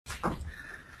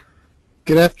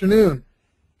Good afternoon,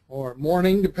 or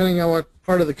morning, depending on what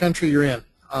part of the country you're in.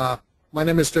 My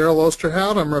name is Daryl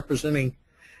Osterhout. I'm representing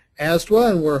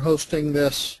ASDWA, and we're hosting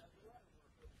this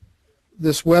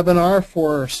webinar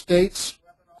for states.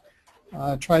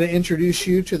 Try to introduce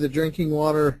you to the Drinking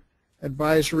Water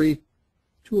Advisory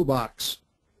Toolbox.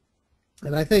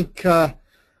 And I think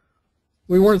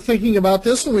we weren't thinking about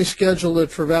this when we scheduled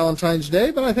it for Valentine's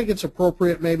Day, but I think it's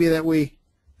appropriate maybe that we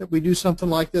do something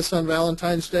like this on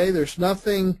Valentine's Day. There's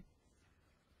nothing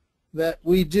that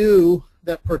we do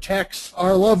that protects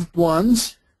our loved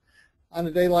ones on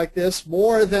a day like this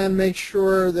more than make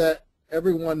sure that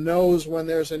everyone knows when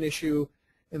there's an issue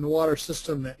in the water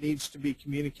system that needs to be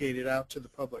communicated out to the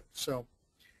public. So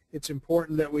it's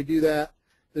important that we do that.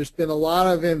 There's been a lot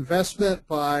of investment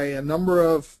by a number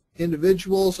of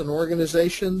individuals and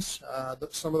organizations,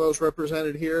 some of those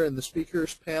represented here in the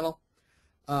speakers panel,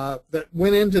 that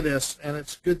went into this, and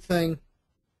it's a good thing,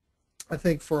 I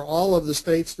think, for all of the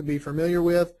states to be familiar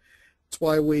with. That's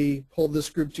why we pulled this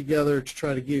group together to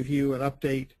try to give you an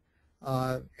update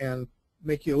and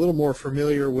make you a little more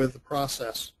familiar with the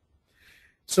process.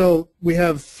 So we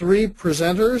have three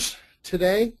presenters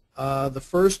today. The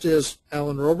first is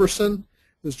Alan Roberson,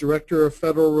 who's Director of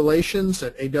Federal Relations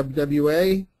at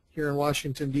AWWA here in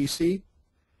Washington, D.C.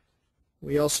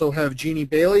 We also have Jeannie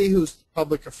Bailey, who's the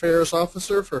Public Affairs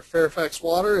Officer for Fairfax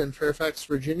Water in Fairfax,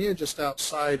 Virginia, just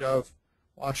outside of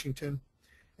Washington.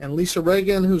 And Lisa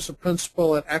Reagan, who's the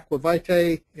Principal at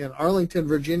AWWA in Arlington,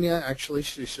 Virginia. Actually,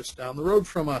 she's just down the road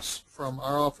from us, from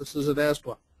our offices at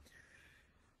ASDWA.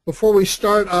 Before we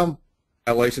start,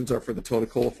 violations are for the total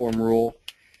coliform rule.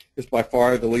 It's by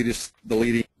far the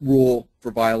leading rule for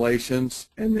violations,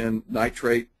 and then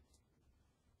nitrate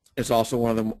is also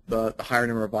one of the higher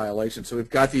number of violations. So we've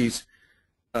got these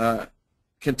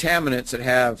contaminants that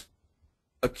have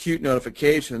acute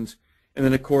notifications, and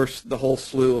then of course the whole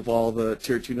slew of all the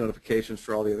tier 2 notifications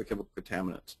for all the other chemical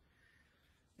contaminants.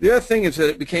 The other thing is that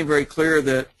it became very clear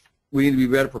that we need to be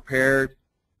better prepared,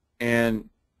 and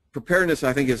preparedness,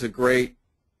 I think, is a great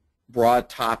broad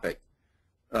topic.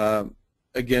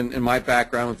 Again, in my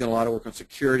background, we've done a lot of work on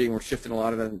security, and we're shifting a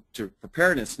lot of that to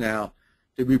preparedness now,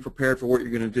 to be prepared for what you're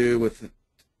going to do with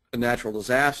a natural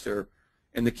disaster,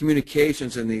 and the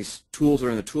communications and these tools that are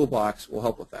in the toolbox will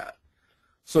help with that.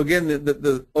 So again,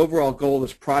 the overall goal of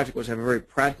this project was to have a very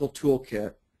practical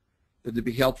toolkit that would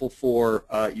be helpful for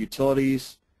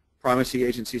utilities, primacy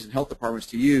agencies, and health departments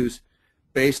to use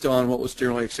based on what was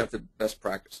generally accepted best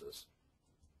practices.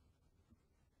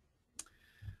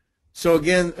 So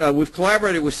again, we've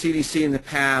collaborated with CDC in the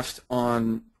past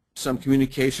on some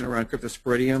communication around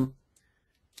cryptosporidium.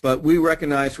 But we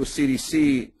recognized with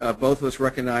CDC, both of us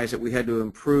recognized that we had to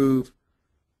improve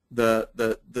the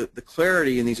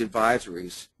clarity in these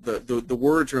advisories. The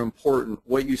words are important.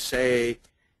 What you say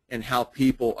and how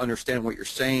people understand what you're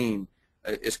saying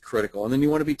is critical. And then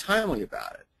you want to be timely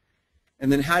about it.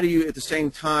 And then how do you, at the same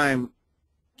time,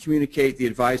 communicate the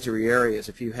advisory areas?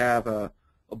 If you have a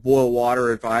boil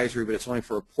water advisory, but it's only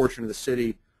for a portion of the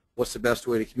city, what's the best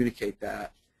way to communicate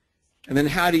that? And then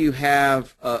how do you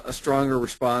have a stronger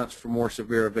response for more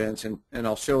severe events? And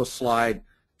I'll show a slide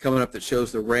coming up that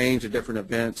shows the range of different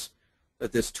events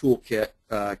that this toolkit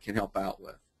can help out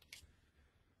with.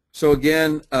 So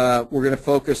again, we're going to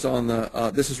focus on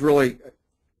this is really,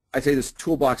 I'd say this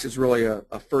toolbox is really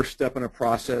a first step in a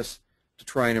process to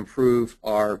try and improve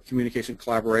our communication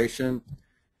collaboration,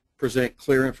 present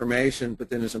clear information,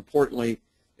 but then as importantly,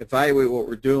 evaluate what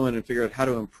we're doing and figure out how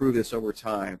to improve this over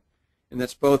time. And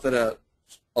that's both at a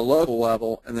local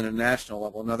level and then a national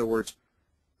level. In other words,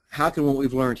 how can what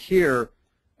we've learned here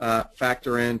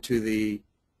factor into the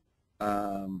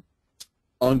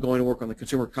ongoing work on the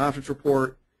Consumer Confidence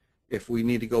Report? If we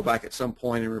need to go back at some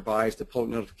point and revise the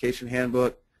Public Notification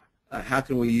Handbook, how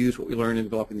can we use what we learned in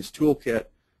developing this toolkit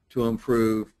to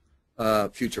improve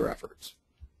future efforts?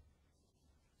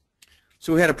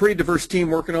 So we had a pretty diverse team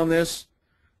working on this.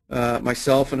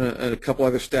 Myself and a couple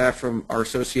other staff from our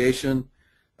association,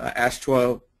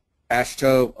 ASTHO,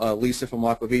 Lisa from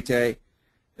AWWA,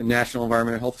 the National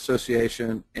Environmental Health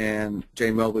Association, and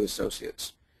Jane Mobley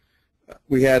Associates.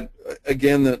 We had,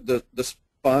 again, the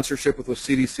sponsorship with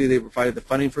CDC. They provided the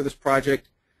funding for this project.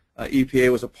 EPA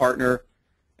was a partner.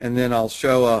 And then I'll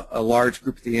show a large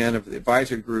group at the end of the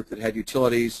advisory group that had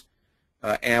utilities,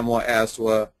 AMWA,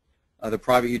 ASDWA, the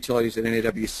private utilities at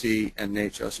NEHA and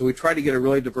NEHA. So we tried to get a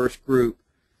really diverse group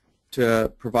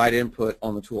to provide input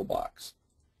on the toolbox.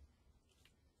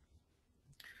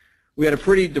 We had a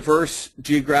pretty diverse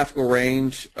geographical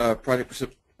range of project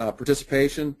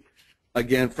participation.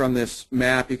 Again, from this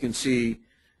map, you can see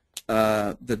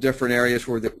the different areas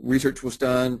where the research was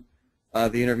done,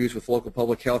 The interviews with local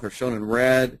public health are shown in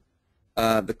red.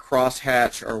 The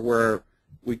crosshatch are where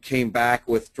we came back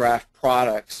with draft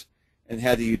products and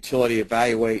had the utility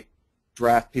evaluate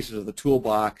draft pieces of the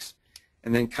toolbox.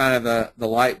 And then kind of the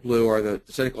light blue are the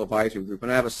technical advisory group.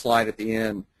 And I have a slide at the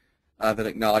end that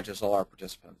acknowledges all our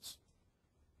participants.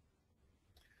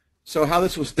 So how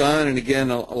this was done, and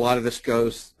again, a lot of this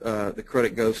goes, the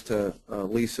credit goes to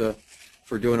Lisa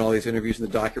for doing all these interviews and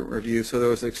the document review. So there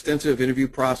was an extensive interview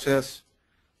process,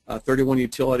 31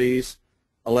 utilities,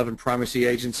 11 primacy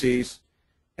agencies,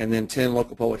 and then 10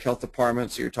 local public health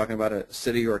departments. So you're talking about a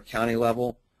city or a county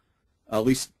level.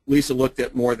 Lisa looked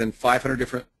at more than 500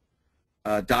 different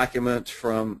documents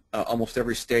from almost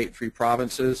every state, 3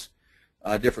 provinces,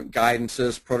 different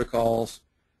guidances, protocols,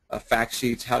 fact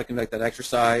sheets, how to conduct that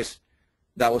exercise.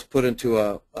 That was put into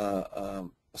a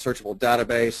searchable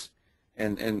database,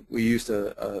 and we used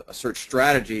a search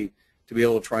strategy to be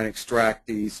able to try and extract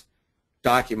these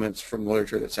documents from the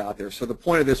literature that's out there. So the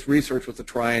point of this research was to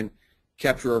try and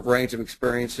capture a range of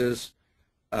experiences,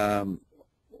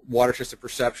 water system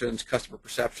perceptions, customer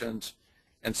perceptions,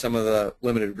 and some of the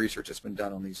limited research that's been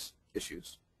done on these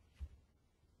issues.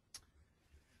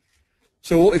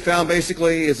 So what we found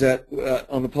basically is that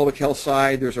on the public health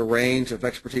side, there's a range of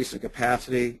expertise and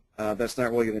capacity. That's not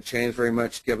really going to change very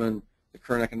much given the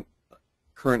current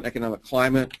economic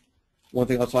climate. One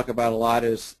thing I'll talk about a lot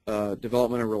is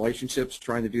development of relationships,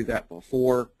 trying to do that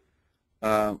before.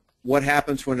 What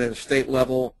happens when at a state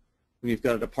level, when you've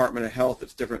got a Department of Health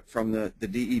that's different from the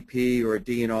DEP or a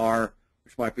DNR,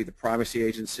 which might be the primacy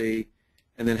agency,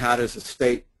 and then how does the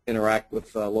state interact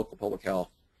with local public health?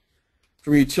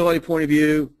 From a utility point of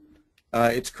view,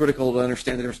 it's critical to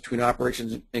understand the difference between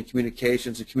operations and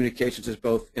communications. And communications is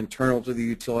both internal to the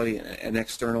utility and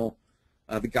external.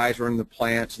 The guys running the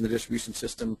plants and the distribution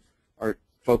system are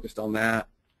focused on that.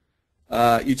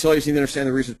 Utilities need to understand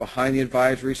the reasons behind the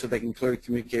advisory so they can clearly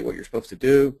communicate what you're supposed to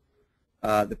do.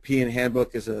 The P&N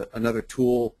handbook is another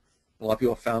tool a lot of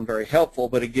people have found very helpful,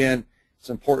 but again, it's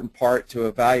an important part to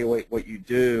evaluate what you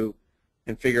do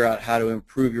and figure out how to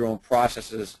improve your own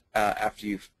processes after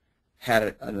you've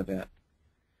had an event.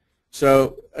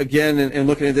 So again, in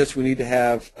looking at this, we need to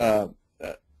have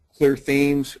clear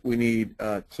themes. We need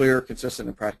clear, consistent,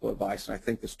 and practical advice, and I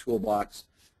think this toolbox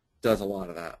does a lot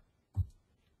of that.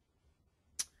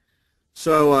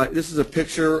 So this is a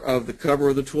picture of the cover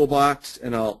of the toolbox,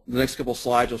 and the next couple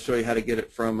slides will show you how to get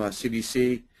it from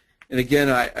CDC. And again,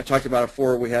 I talked about it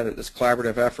before. We had this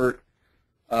collaborative effort.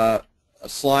 A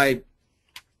slide,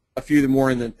 a few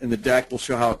more in the deck will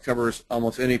show how it covers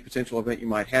almost any potential event you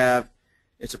might have.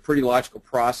 It's a pretty logical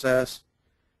process.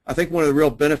 I think one of the real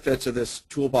benefits of this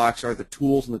toolbox are the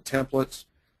tools and the templates.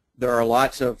 There are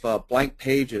lots of blank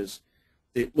pages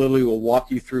that literally will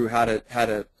walk you through how to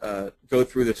go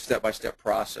through the step-by-step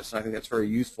process. And I think that's very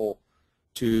useful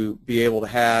to be able to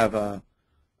have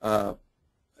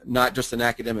not just an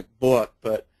academic book,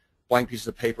 but blank pieces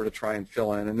of paper to try and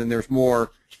fill in. And then there's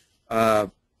more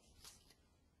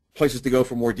places to go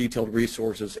for more detailed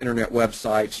resources, internet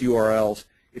websites, URLs.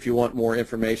 If you want more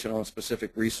information on a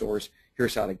specific resource,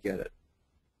 here's how to get it.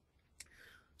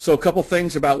 So a couple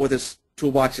things about what this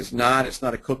toolbox is not. It's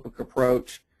not a cookbook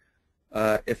approach.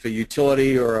 If a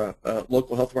utility or a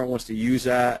local health department wants to use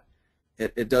that,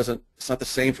 it's not the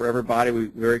same for everybody. We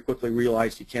very quickly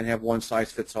realized you can't have one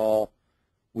size fits all.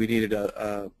 We needed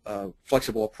a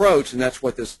flexible approach, and that's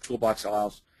what this toolbox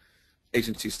allows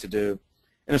agencies to do.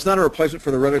 And it's not a replacement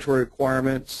for the regulatory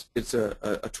requirements. It's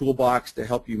a toolbox to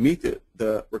help you meet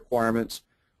the requirements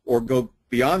or go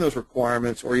beyond those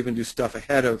requirements or even do stuff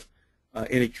ahead of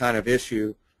any kind of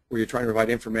issue where you're trying to provide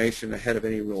information ahead of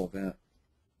any real event.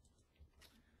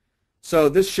 So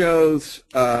this shows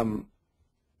the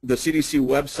CDC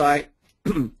website,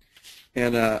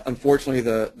 and unfortunately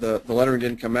the lettering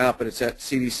didn't come out, but it's at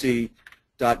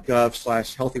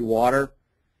cdc.gov/healthywater,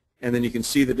 and then you can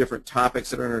see the different topics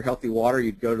that are under healthy water.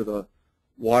 You'd go to the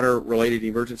water-related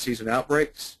emergencies and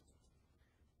outbreaks,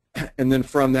 and then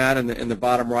from that, in the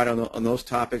bottom right on those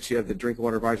topics, you have the drinking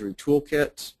water advisory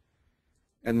toolkits,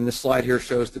 and then this slide here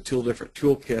shows the two different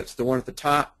toolkits. The one at the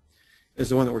top is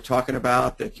the one that we're talking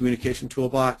about, the communication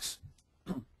toolbox.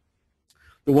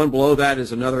 The one below that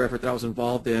is another effort that I was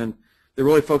involved in that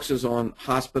really focuses on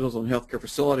hospitals and healthcare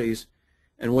facilities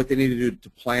and what they need to do to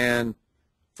plan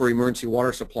for emergency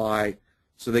water supply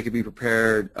so they could be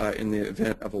prepared in the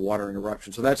event of a water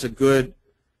interruption. So that's a good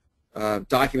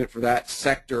document for that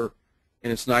sector,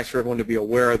 and it's nice for everyone to be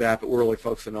aware of that, but we're really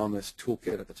focusing on this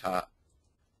toolkit at the top.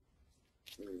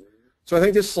 So I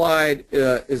think this slide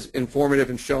is informative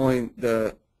in showing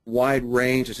the wide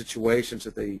range of situations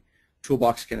that the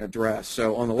Toolbox can address.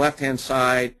 So on the left-hand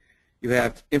side, you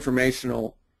have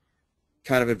informational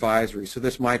kind of advisory. So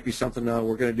this might be something,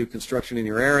 we're going to do construction in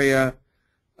your area.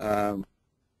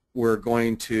 We're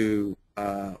going to,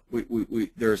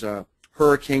 there's a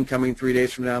hurricane coming 3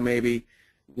 days from now maybe.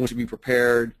 We want you to be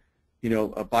prepared. You know,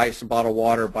 buy some bottled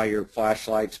water, buy your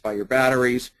flashlights, buy your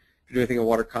batteries. If you're doing anything in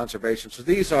water conservation. So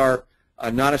these are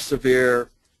not as severe.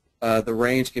 The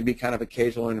range can be kind of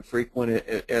occasional and infrequent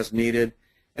as needed.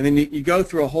 And then you go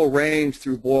through a whole range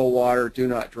through boil water, do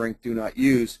not drink, do not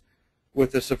use,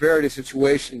 with the severity of the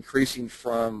situation increasing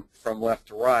from left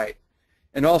to right.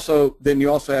 And also, then you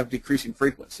also have decreasing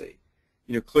frequency.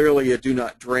 You know, clearly a do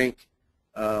not drink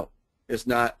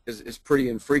is pretty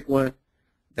infrequent.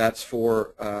 That's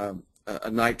for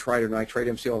a nitrite or nitrate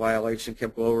MCL violation,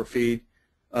 chemical overfeed.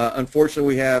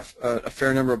 Unfortunately, we have a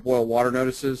fair number of boil water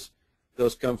notices.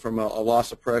 Those come from a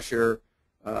loss of pressure,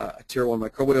 a Tier 1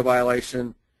 microbial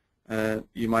violation.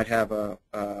 You might have a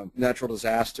natural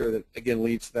disaster that, again,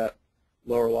 leads to that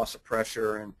lower loss of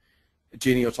pressure. And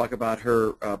Jeannie will talk about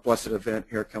her blessed event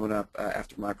here coming up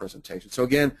after my presentation. So,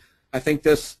 again, I think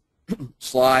this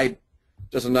slide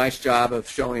does a nice job of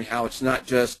showing how it's not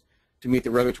just to meet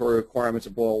the regulatory requirements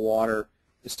of boil water,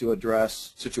 it's to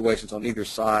address situations on either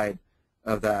side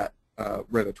of that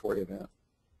regulatory event.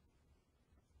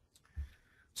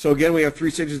 So again, we have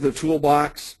 3 stages of the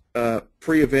toolbox,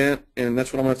 pre-event, and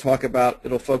that's what I'm going to talk about.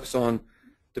 It'll focus on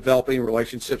developing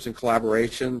relationships and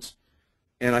collaborations.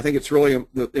 And I think it's really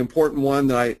the important one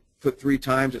that I put 3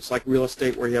 times. It's like real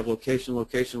estate where you have location,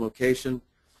 location, location.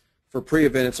 For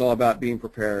pre-event, it's all about being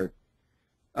prepared.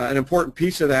 An important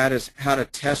piece of that is how to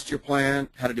test your plan,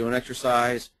 how to do an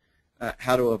exercise,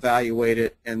 how to evaluate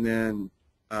it, and then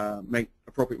make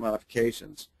appropriate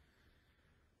modifications.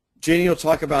 Jeannie will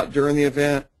talk about during the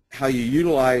event how you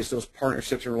utilize those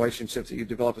partnerships and relationships that you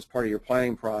develop as part of your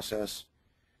planning process,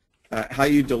 how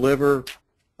you deliver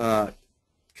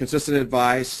consistent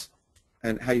advice,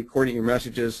 and how you coordinate your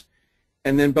messages,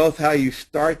 and then both how you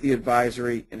start the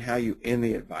advisory and how you end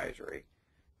the advisory.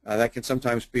 That can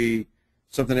sometimes be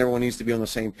something everyone needs to be on the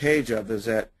same page of, is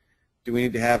that do we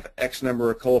need to have X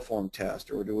number of coliform tests,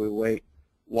 or do we wait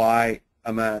Y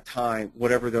amount of time?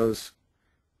 Whatever those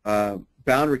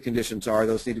boundary conditions are,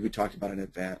 those need to be talked about in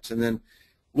advance. And then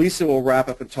Lisa will wrap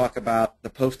up and talk about the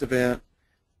post-event.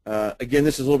 Again,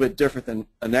 this is a little bit different than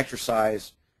an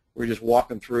exercise. We're just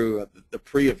walking through the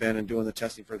pre-event and doing the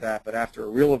testing for that. But after a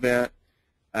real event,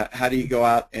 how do you go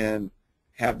out and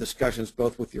have discussions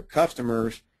both with your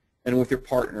customers and with your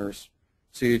partners?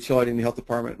 So your utility and the health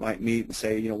department might meet and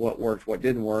say, you know, what worked, what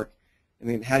didn't work, and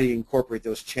then how do you incorporate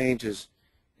those changes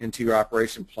into your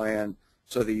operation plan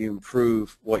so that you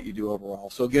improve what you do overall.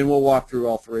 So again, we'll walk through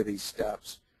all 3 of these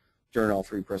steps during all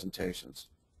 3 presentations.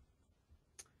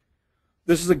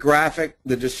 This is a graphic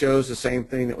that just shows the same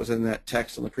thing that was in that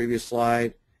text on the previous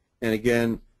slide. And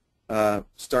again,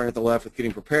 starting at the left with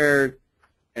getting prepared,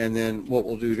 and then what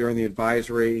we'll do during the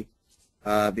advisory,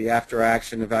 the after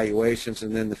action evaluations,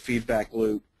 and then the feedback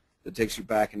loop that takes you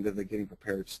back into the getting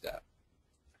prepared step.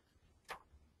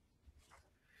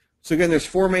 So again, there's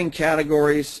 4 main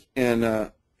categories, and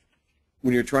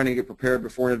when you're trying to get prepared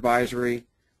before an advisory,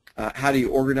 how do you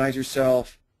organize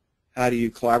yourself, how do you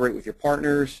collaborate with your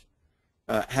partners,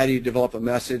 how do you develop a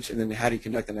message, and then how do you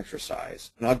conduct an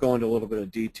exercise. And I'll go into a little bit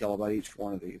of detail about each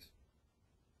one of these.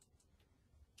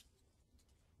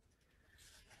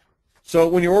 So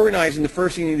when you're organizing, the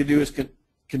first thing you need to do is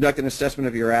conduct an assessment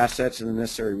of your assets and the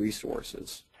necessary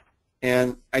resources.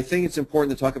 And I think it's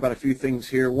important to talk about a few things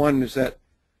here. One is that,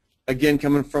 again,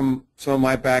 coming from some of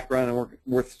my background and work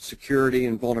with security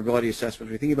and vulnerability assessments,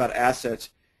 when you think about assets,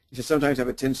 you should sometimes have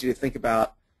a tendency to think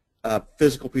about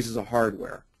physical pieces of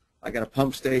hardware. I got a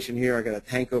pump station here, I got a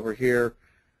tank over here.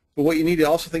 But what you need to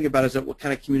also think about is that what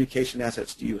kind of communication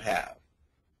assets do you have?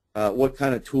 What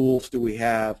kind of tools do we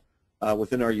have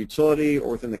within our utility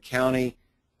or within the county?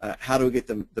 How do we get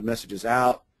the messages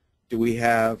out? Do we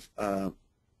have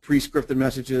pre-scripted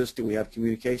messages? Do we have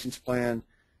communications plan?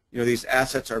 You know, these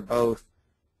assets are both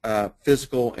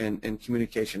physical and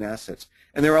communication assets.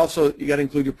 And they're also, you got to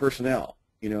include your personnel.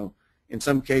 You know, in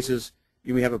some cases,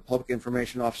 you may have a public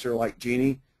information officer like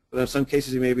Jeannie, but in some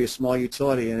cases, it may be a small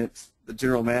utility and it's the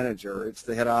general manager, it's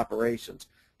the head of operations,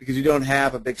 because you don't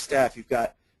have a big staff. You've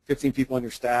got 15 people on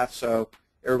your staff, so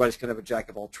everybody's kind of a jack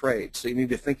of all trades. So you need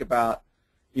to think about,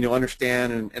 you know,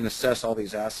 understand and assess all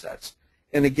these assets.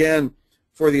 And again,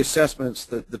 for the assessments,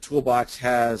 the toolbox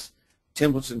has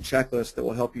templates and checklists that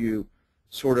will help you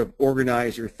sort of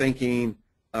organize your thinking,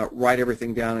 write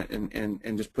everything down,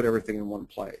 and just put everything in one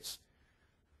place.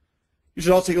 You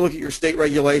should also take a look at your state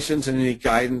regulations and any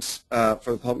guidance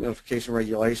for the public notification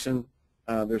regulation.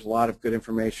 There's a lot of good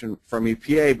information from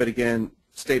EPA, but again,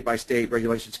 state by state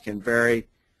regulations can vary.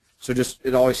 So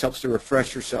it always helps to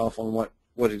refresh yourself on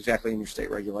what exactly in your state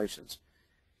regulations.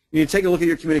 You need to take a look at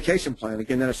your communication plan.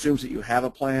 Again, that assumes that you have a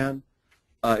plan.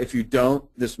 If you don't,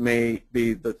 this may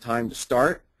be the time to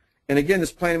start. And again,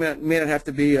 this plan may not have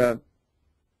to be a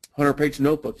 100-page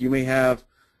notebook. You may have,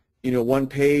 one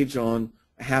page on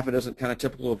a half a dozen kind of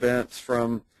typical events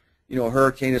from, a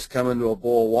hurricane that's coming to a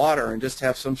boil of water, and just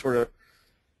have some sort of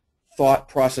thought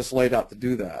process laid out to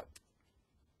do that.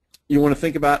 You want to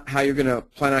think about how you're going to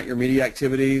plan out your media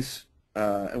activities,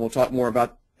 and we'll talk more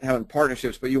about having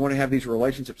partnerships, but you want to have these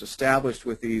relationships established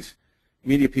with these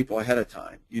media people ahead of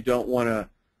time. You don't want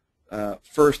to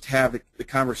first have the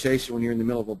conversation when you're in the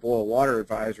middle of a boil of water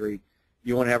advisory.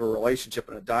 You want to have a relationship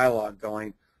and a dialogue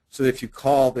going so that if you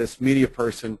call this media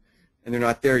person and they're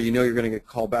not there, you know you're going to get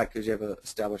called back because you have an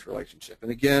established relationship. And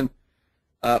again,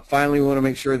 finally, we want to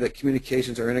make sure that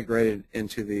communications are integrated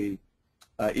into the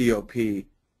EOP.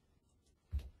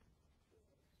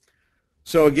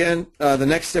 So again, the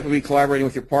next step will be collaborating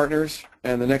with your partners,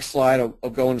 and the next slide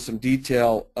I'll go into some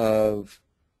detail of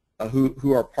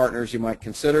who are partners you might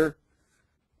consider.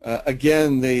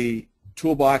 Again, the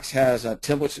Toolbox has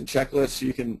templates and checklists, so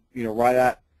you can write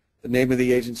out the name of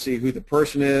the agency, who the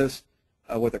person is,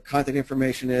 what their contact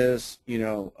information is,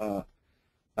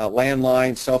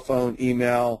 landline, cell phone,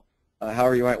 email,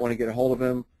 however you might want to get a hold of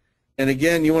them. And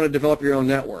again, you want to develop your own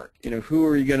network. Who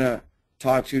are you going to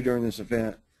talk to during this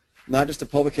event? Not just a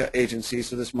public agency,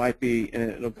 so this might be, and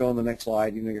it'll go on the next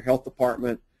slide, your health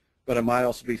department, but it might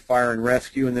also be fire and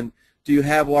rescue. And then do you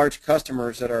have large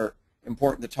customers that are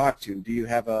important to talk to? Do you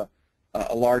have a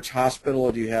large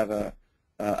hospital? Do you have a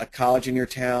college in your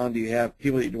town? Do you have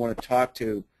people that you want to talk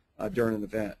to during an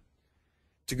event?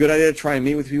 It's a good idea to try and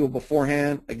meet with people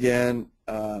beforehand. Again,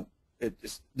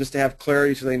 it's just to have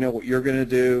clarity so they know what you're going to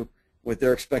do, what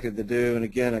they're expected to do. And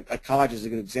again, a college is a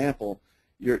good example.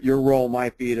 Your role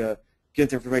might be to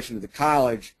get the information to the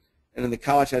college, and then the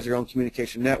college has their own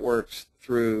communication networks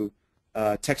through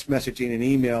text messaging and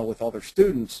email with all their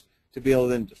students to be able to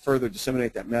then further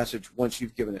disseminate that message once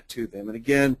you've given it to them. And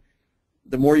again,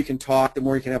 the more you can talk, the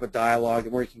more you can have a dialogue,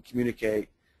 the more you can communicate,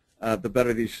 the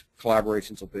better these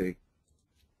collaborations will be.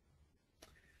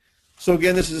 So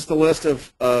again, this is just a list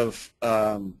of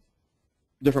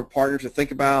different partners to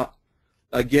think about.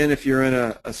 Again, if you're in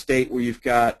a state where you've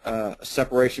got a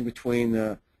separation between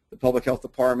the public health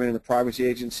department and the privacy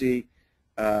agency,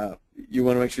 you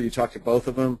want to make sure you talk to both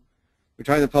of them. If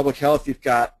you're talking to public health, you've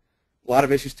got a lot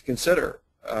of issues to consider.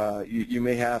 You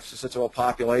may have susceptible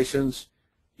populations.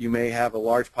 You may have a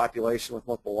large population with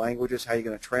multiple languages. How are you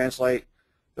going to translate?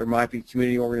 There might be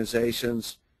community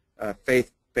organizations,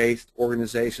 faith-based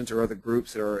organizations, or other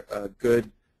groups that are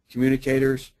good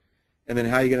communicators. And then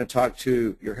how are you going to talk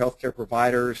to your healthcare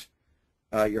providers,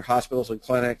 your hospitals and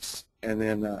clinics, and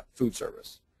then food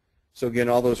service. So again,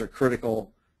 all those are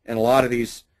critical, and a lot of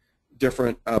these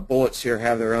different bullets here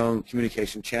have their own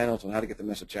communication channels on how to get the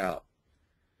message out.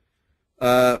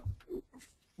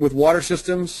 With water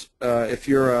systems, if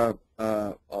you're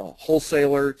a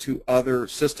wholesaler to other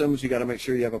systems, you got to make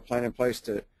sure you have a plan in place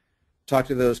to talk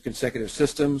to those consecutive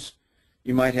systems.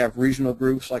 You might have regional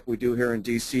groups like we do here in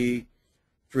D.C.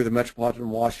 through the Metropolitan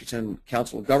Washington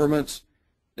Council of Governments.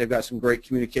 They've got some great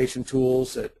communication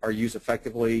tools that are used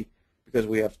effectively because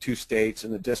we have 2 states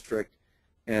in the district,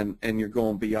 and you're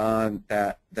going beyond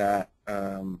that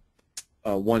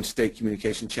one state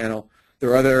communication channel. There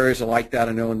are other areas like that.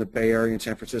 I know in the Bay Area in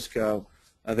San Francisco,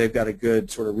 they've got a good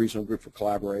sort of regional group for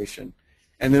collaboration.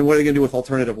 And then what are they going to do with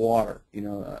alternative water?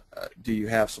 Do you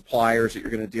have suppliers that you're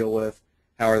going to deal with?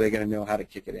 How are they going to know how to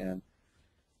kick it in?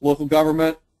 Local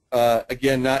government,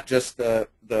 again, not just the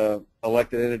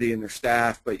elected entity and their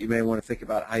staff, but you may want to think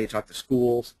about how you talk to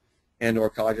schools and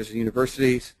or colleges and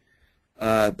universities,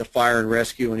 the fire and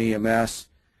rescue and EMS.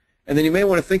 And then you may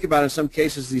want to think about, in some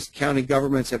cases, these county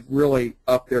governments have really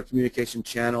upped their communication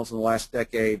channels in the last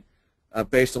decade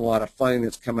based on a lot of funding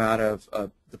that's come out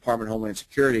of Department of Homeland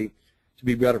Security to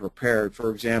be better prepared.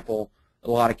 For example, a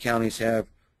lot of counties have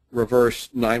reverse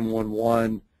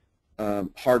 911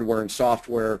 hardware and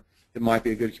software that might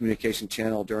be a good communication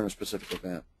channel during a specific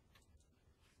event.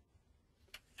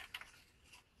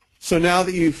 So now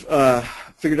that you've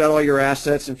figured out all your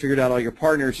assets and figured out all your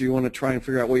partners, you want to try and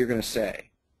figure out what you're going to say.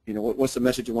 What's the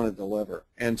message you want to deliver?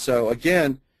 And so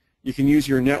again, you can use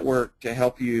your network to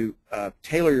help you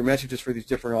tailor your messages for these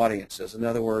different audiences. In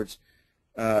other words,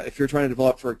 if you're trying to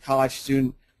develop for a college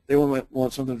student, they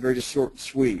want something very just short and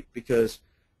sweet because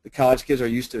the college kids are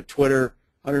used to Twitter,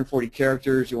 140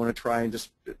 characters. You want to try and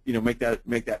just make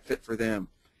that fit for them.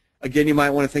 Again, you might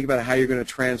want to think about how you're going to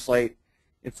translate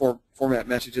and format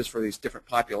messages for these different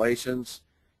populations.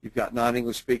 You've got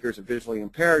non-English speakers and visually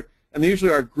impaired, and there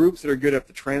usually are groups that are good enough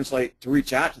to translate, to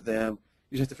reach out to them.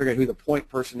 You just have to figure out who the point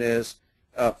person is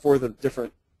for the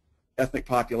different ethnic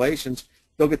populations.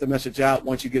 They'll get the message out.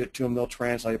 Once you get it to them, they'll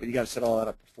translate it, but you got to set all that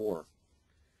up before.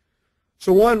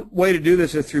 So one way to do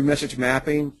this is through message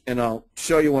mapping, and I'll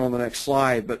show you one on the next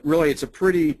slide, but really it's a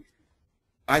pretty,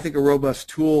 I think, a robust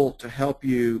tool to help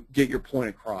you get your point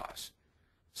across.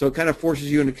 So it kind of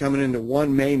forces you into coming into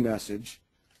one main message.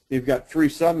 You've got 3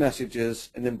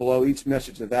 sub-messages, and then below each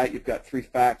message of that, you've got 3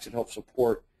 facts that help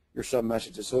support your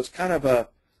sub-messages. So it's kind of a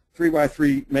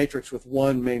 3x3 matrix with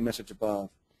one main message above.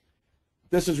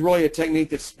 This is really a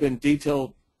technique that's been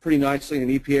detailed pretty nicely in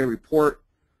an EPA report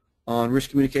on risk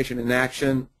communication in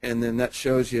action, and then that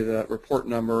shows you the report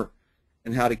number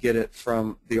and how to get it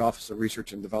from the Office of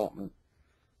Research and Development.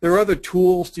 There are other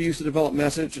tools to use to develop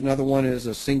message. Another one is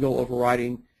a single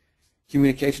overriding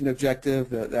communication objective.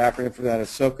 The acronym for that is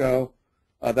SOCO.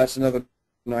 That's another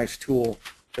nice tool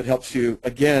that helps you,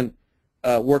 again,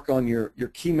 work on your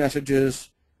key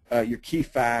messages, your key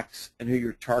facts, and who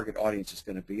your target audience is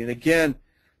going to be. And again,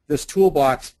 this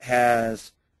toolbox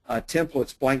has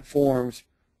templates, blank forms,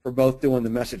 for both doing the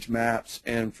message maps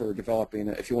and for developing,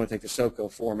 if you want to take the SOCO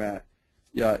format,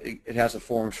 yeah, it has the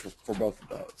forms for both of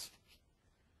those.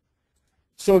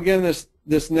 So again,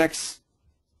 this next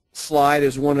slide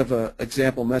is one of an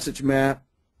example message map.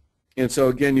 And so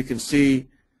again, you can see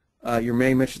your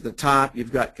main message at the top.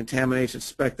 You've got contamination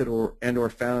suspected or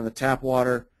found in the tap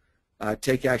water.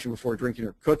 Take action before drinking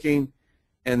or cooking.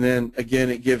 And then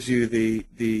again, it gives you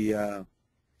the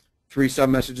 3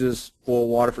 sub-messages: boil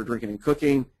water for drinking and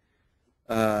cooking.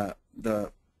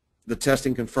 The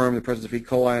testing confirmed the presence of E.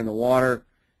 coli in the water.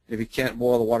 If you can't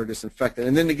boil the water, disinfect it.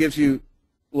 And then it gives you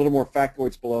a little more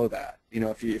factoids below that.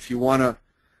 If you want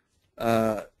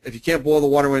to, if you can't boil the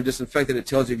water when it's disinfected, it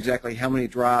tells you exactly how many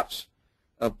drops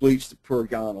of bleach per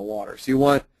gallon of water. So you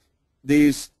want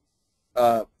these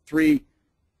 3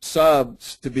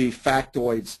 subs to be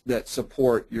factoids that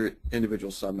support your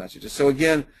individual sub-messages. So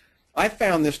again, I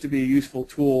found this to be a useful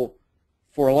tool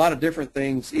for a lot of different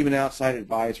things, even outside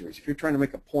advisories. If you're trying to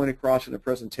make a point across in a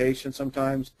presentation,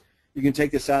 sometimes you can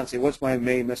take this out and say, what's my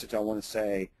main message I want to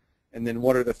say? And then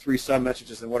what are the 3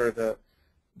 sub-messages, and what are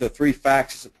the 3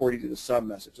 facts that support each of the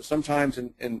sub-messages? So sometimes,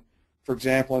 for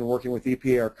example, in working with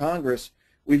EPA or Congress,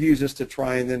 we've used this to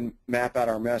try and then map out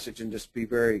our message and just be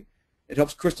very, it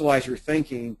helps crystallize your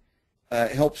thinking.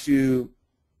 It helps you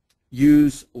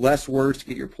use less words to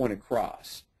get your point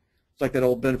across. It's like that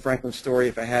old Ben Franklin story,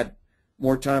 if I had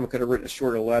more time, I could have written a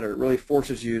shorter letter. It really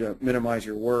forces you to minimize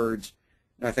your words,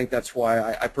 and I think that's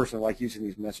why I personally like using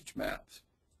these message maps.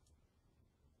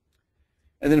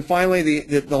 And then finally,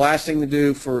 the last thing to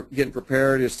do for getting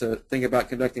prepared is to think about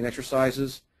conducting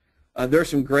exercises. There are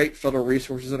some great federal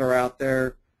resources that are out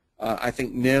there. I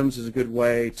think NIMS is a good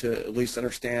way to at least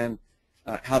understand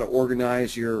how to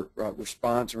organize your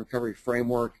response and recovery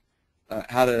framework,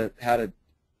 how to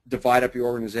divide up your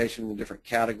organization into different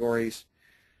categories.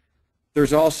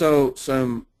 There's also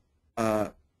some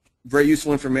very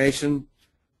useful information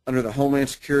under the Homeland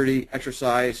Security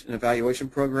Exercise and Evaluation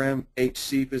Program.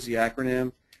 HCEP is the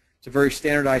acronym. It's a very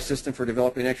standardized system for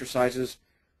developing exercises.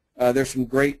 There's some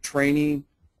great training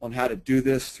on how to do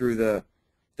this through the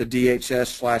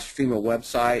DHS/FEMA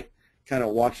website. Kind of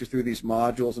walks you through these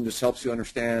modules and just helps you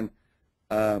understand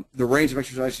the range of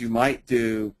exercises you might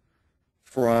do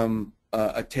from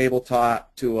a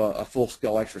tabletop to a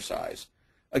full-scale exercise.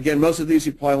 Again, most of these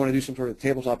you probably want to do some sort of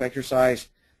tabletop exercise.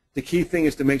 The key thing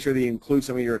is to make sure that you include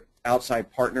some of your outside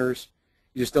partners.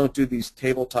 You just don't do these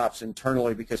tabletops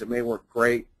internally because it may work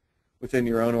great within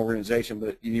your own organization,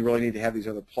 but you really need to have these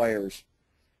other players.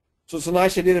 So it's a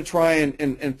nice idea to try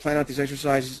and plan out these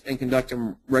exercises and conduct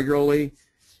them regularly.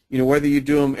 Whether you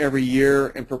do them every year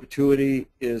in perpetuity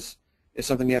is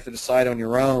something you have to decide on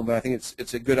your own, but I think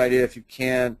it's a good idea if you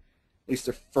can, at least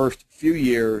the first few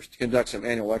years, to conduct some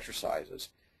annual exercises.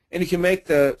 And you can make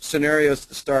the scenarios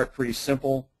to start pretty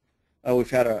simple.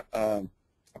 We've had a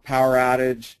power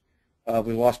outage.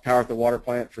 We lost power at the water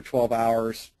plant for 12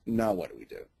 hours. Now what do we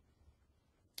do?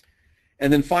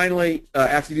 And then finally,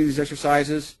 after you do these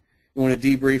exercises, you want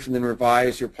to debrief and then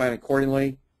revise your plan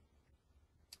accordingly.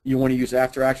 You want to use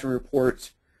after-action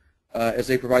reports as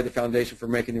they provide the foundation for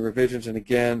making the revisions. And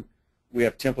again, we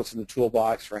have templates in the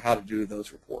toolbox for how to do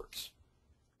those reports.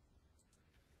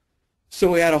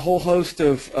 So we had a whole host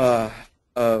of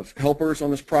helpers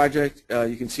on this project.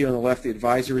 You can see on the left the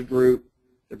advisory group,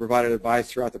 that provided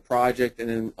advice throughout the project, and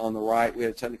then on the right we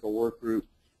had a technical work group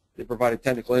that provided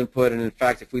technical input. And in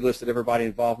fact, if we listed everybody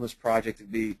involved in this project,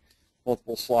 it'd be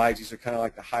multiple slides. These are kind of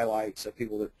like the highlights of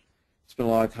people that spend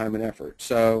a lot of time and effort.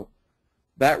 So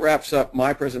that wraps up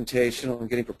my presentation on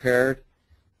getting prepared,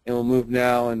 and we'll move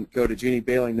now and go to Jeannie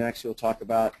Bailey next, who will talk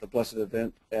about the blessed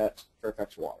event at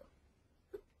Fairfax Water.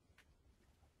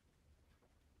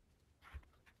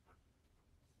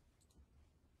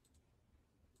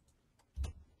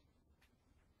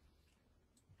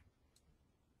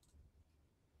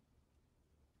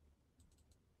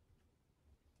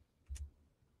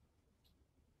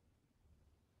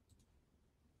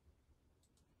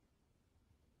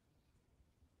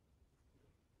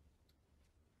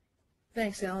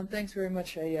 Thanks, Alan. Thanks very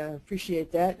much. I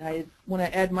appreciate that. I want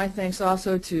to add my thanks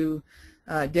also to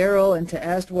Daryl and to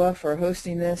ASDWA for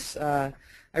hosting this. I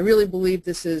really believe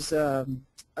this is a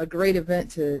great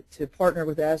event to partner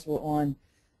with ASDWA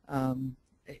on.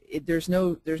 There's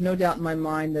no doubt in my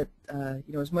mind that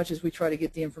you know, as much as we try to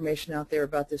get the information out there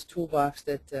about this toolbox,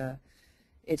 that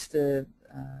it's the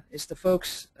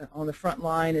folks on the front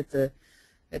line at the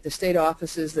state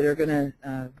offices that are going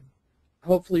to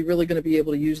hopefully really going to be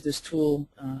able to use this tool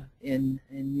in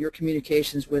your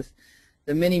communications with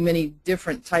the many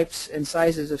different types and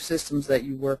sizes of systems that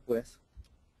you work with.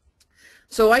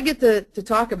 So I get to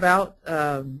talk about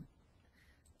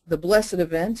the blessed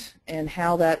event and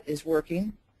how that is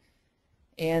working.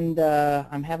 And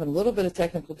I'm having a little bit of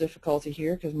technical difficulty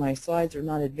here because my slides are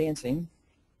not advancing.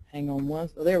 Hang on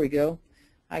one. Oh, there we go.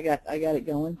 I got it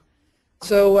going.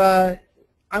 So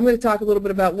I'm going to talk a little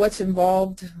bit about what's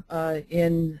involved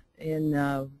in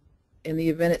the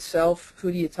event itself. Who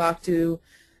do you talk to?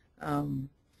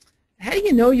 How do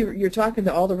you know you're talking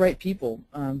to all the right people?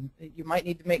 You might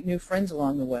need to make new friends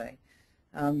along the way.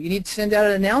 You need to send out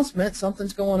an announcement.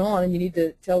 Something's going on, and you need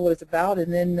to tell what it's about.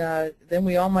 And then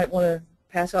we all might want to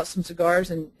pass out some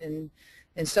cigars and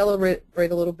celebrate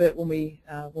a little bit when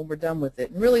we're done with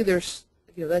it. And really,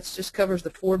 that just covers the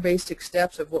 4 basic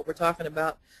steps of what we're talking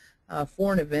about.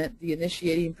 For an event, the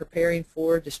initiating, preparing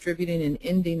for, distributing, and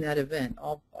ending that event,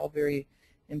 all very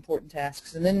important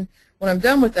tasks. And then when I'm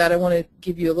done with that, I want to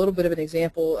give you a little bit of an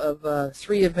example of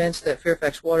 3 events that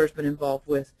Fairfax Water has been involved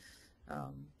with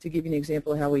to give you an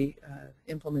example of how we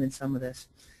implemented some of this.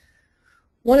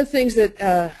 One of the things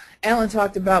that Alan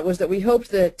talked about was that we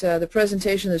hoped that the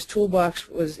presentation of this toolbox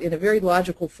was in a very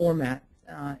logical format.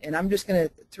 And I'm just going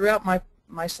to, throughout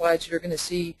my slides, you're going to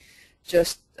see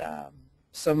just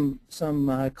some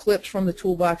clips from the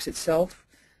toolbox itself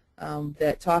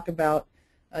that talk about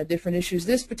different issues.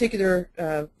 This particular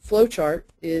flow chart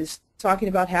is talking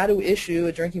about how to issue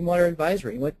a drinking water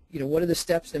advisory. What are the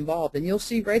steps involved? And you'll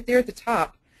see right there at the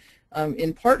top,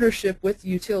 in partnership with the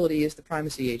utility is the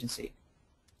primacy agency.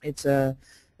 It's a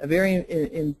very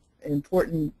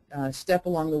important step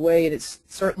along the way, and it's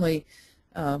certainly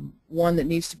one that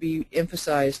needs to be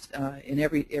emphasized in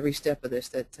every step of this,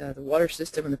 that the water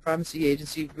system and the primacy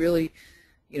agency really,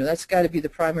 that's got to be the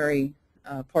primary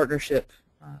partnership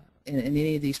in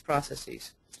any of these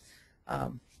processes.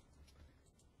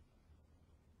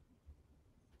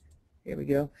 Here we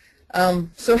go.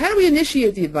 So how do we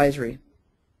initiate the advisory?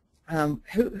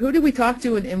 Who do we talk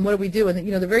to, and what do we do? And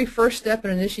the very first step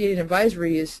in initiating an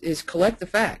advisory is collect the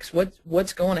facts.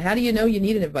 What's going on? How do you know you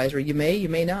need an advisory? You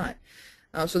may not.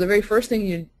 So the very first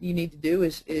thing you need to do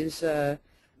is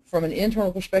from an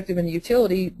internal perspective in the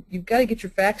utility, you've got to get your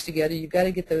facts together. You've got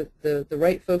to get the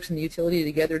right folks in the utility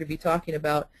together to be talking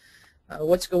about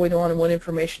what's going on and what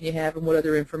information you have and what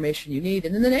other information you need.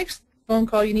 And then the next phone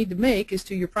call you need to make is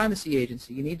to your primacy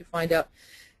agency. You need to find out,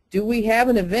 do we have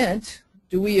an event?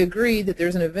 Do we agree that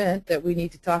there's an event that we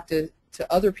need to talk to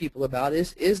other people about?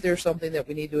 Is there something that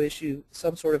we need to issue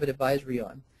some sort of an advisory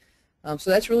on? So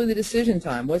that's really the decision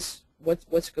time. What's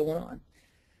going on?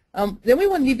 Then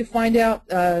we need to find out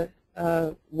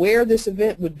where this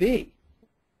event would be,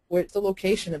 where's the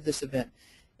location of this event.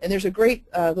 And there's a great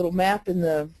little map in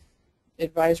the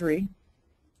advisory.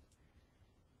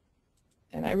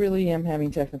 And I really am having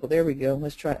technical. There we go.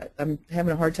 Let's try. I'm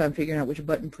having a hard time figuring out which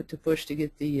button to push to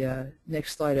get the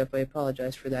next slide up. I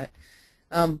apologize for that.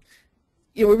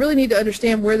 We really need to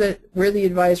understand where the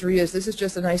advisory is. This is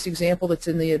just a nice example that's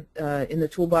in the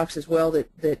toolbox as well.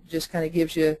 That just kind of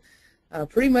gives you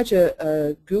pretty much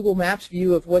a Google Maps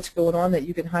view of what's going on. That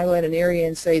you can highlight an area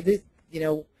and say,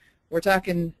 we're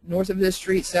talking north of this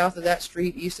street, south of that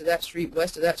street, east of that street,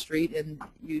 west of that street, and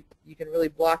you can really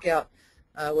block out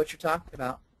what you're talking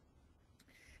about.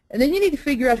 And then you need to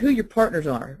figure out who your partners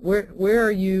are. Where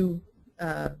are you?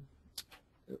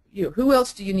 Who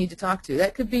else do you need to talk to?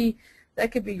 That could be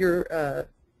your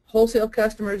wholesale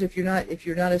customers, if you're not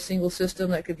a single system,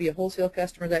 that could be a wholesale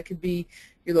customer, that could be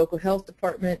your local health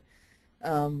department.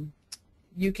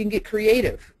 You can get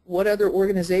creative. What other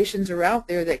organizations are out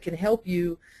there that can help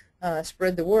you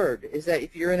spread the word? Is that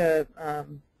if you're in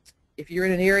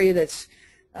an area that's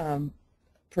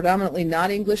predominantly not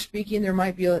English speaking, there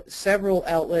might be several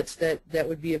outlets that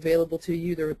would be available to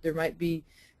you. There might be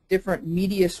different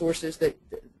media sources that,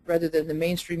 rather than the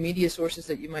mainstream media sources,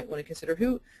 that you might want to consider.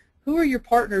 Who are your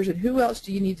partners, and who else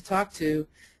do you need to talk to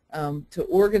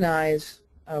organize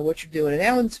what you're doing? And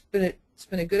Alan's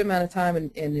spent a good amount of time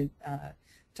in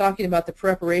talking about the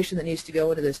preparation that needs to go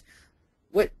into this.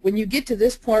 When you get to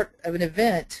this part of an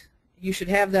event, you should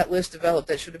have that list developed.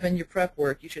 That should have been your prep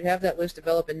work. You should have that list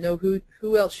developed and know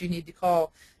who else you need to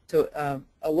call to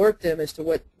alert them as to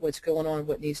what's going on and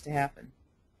what needs to happen.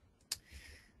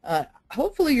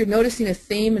 Hopefully you're noticing a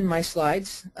theme in my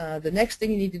slides. The next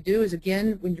thing you need to do is,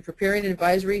 again, when you're preparing an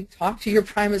advisory, talk to your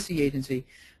primacy agency.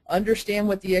 Understand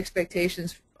what the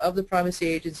expectations of the primacy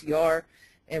agency are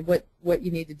and what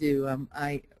you need to do.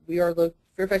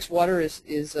 Fairfax Water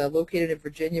is located in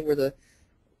Virginia. We're the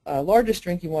largest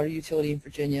drinking water utility in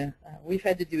Virginia. We've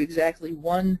had to do exactly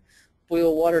one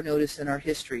boil water notice in our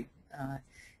history.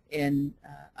 And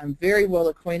I'm very well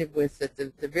acquainted with that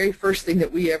the very first thing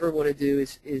that we ever want to do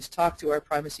is talk to our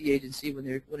primacy agency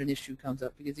when an issue comes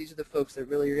up, because these are the folks that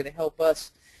really are going to help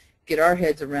us get our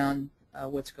heads around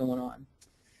what's going on.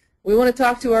 We want to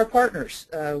talk to our partners.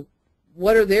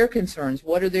 What are their concerns?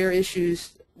 What are their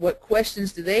issues? What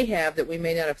questions do they have that we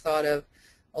may not have thought of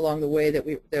along the way that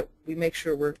we make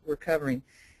sure we're covering?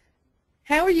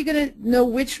 How are you going to know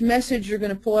which message you're going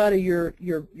to pull out of your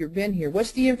bin here?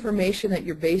 What's the information that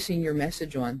you're basing your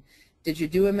message on? Did you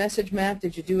do a message map?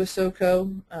 Did you do a SOCO?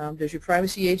 Does your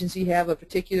privacy agency have a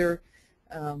particular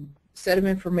set of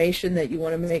information that you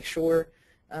want to make sure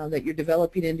that you're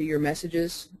developing into your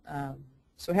messages?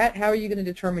 So how are you going to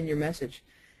determine your message?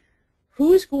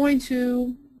 Who's going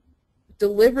to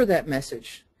deliver that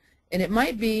message? And it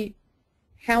might be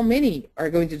how many are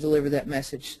going to deliver that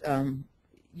message.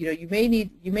 You know, you may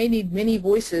need many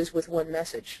voices with one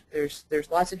message. There's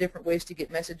lots of different ways to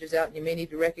get messages out, and you may need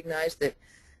to recognize that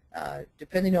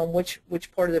depending on which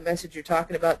part of the message you're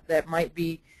talking about, that might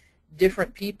be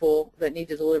different people that need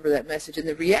to deliver that message. And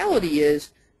the reality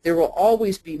is there will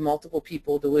always be multiple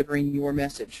people delivering your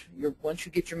message. Once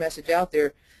you get your message out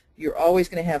there, you're always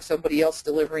going to have somebody else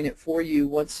delivering it for you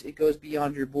once it goes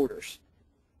beyond your borders.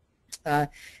 And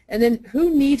then who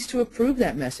needs to approve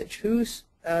that message? Whose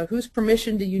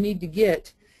permission do you need to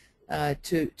get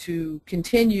to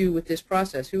continue with this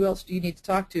process? Who else do you need to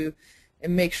talk to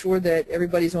and make sure that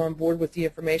everybody's on board with the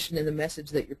information and the message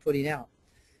that you're putting out?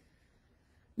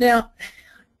 Now,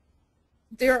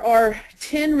 there are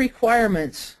 10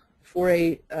 requirements for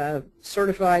a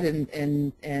certified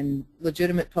and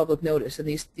legitimate public notice, and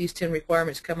these 10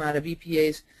 requirements come out of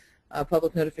EPA's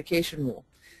public notification rule.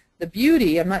 The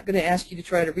beauty, I'm not going to ask you to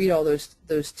try to read all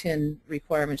those 10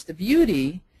 requirements. The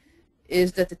beauty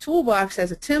is that the Toolbox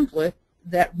has a template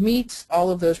that meets all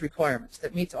of those requirements,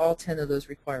 that meets all 10 of those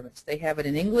requirements. They have it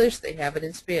in English, they have it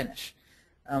in Spanish.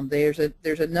 There's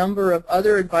a number of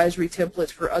other advisory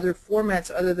templates for other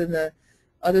formats other than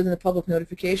the public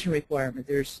notification requirement.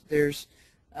 There's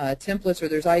templates, or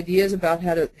there's ideas about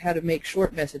how to make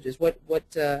short messages,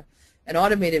 what an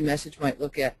automated message might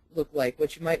look like,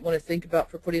 what you might want to think about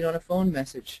for putting on a phone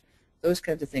message, those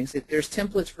kinds of things. There's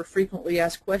templates for frequently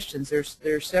asked questions.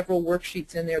 There's several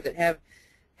worksheets in there that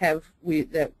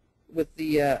with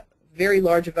the very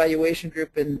large evaluation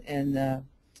group and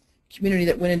community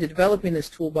that went into developing this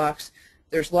toolbox.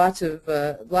 There's lots of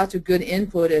good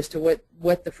input as to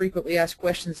what the frequently asked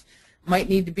questions might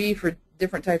need to be for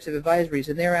different types of advisories,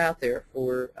 and they're out there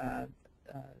for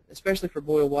especially for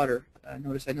boil water.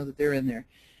 Notice I know that they're in there.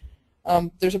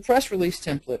 There's a press release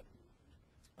template.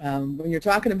 When you're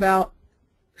talking about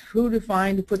who to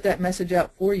find to put that message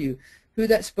out for you, who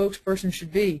that spokesperson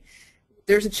should be,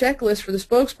 there's a checklist for the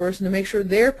spokesperson to make sure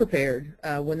they're prepared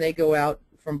when they go out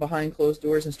from behind closed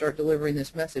doors and start delivering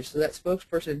this message. So that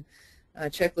spokesperson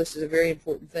checklist is a very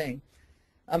important thing.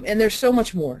 And there's so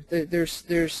much more.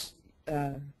 There's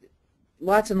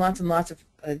lots and lots and lots of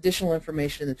additional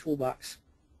information in the toolbox.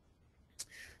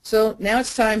 So now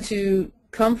it's time to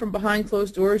come from behind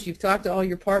closed doors. You've talked to all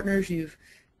your partners. You've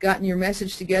gotten your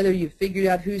message together. You've figured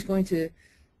out who's going to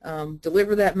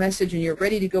deliver that message, and you're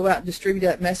ready to go out and distribute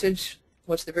that message.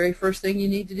 What's the very first thing you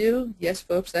need to do? Yes,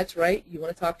 folks, that's right. You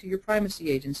want to talk to your primacy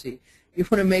agency. You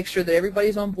want to make sure that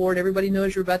everybody's on board, everybody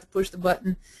knows you're about to push the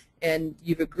button, and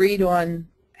you've agreed on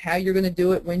how you're going to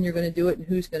do it, when you're going to do it, and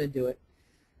who's going to do it.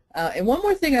 And one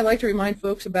more thing I'd like to remind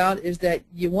folks about is that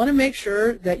you want to make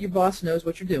sure that your boss knows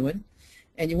what you're doing,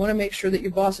 and you want to make sure that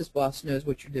your boss's boss knows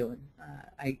what you're doing.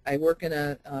 I work in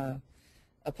a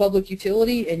public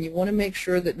utility, and you want to make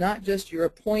sure that not just your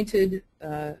appointed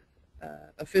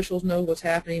officials know what's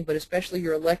happening, but especially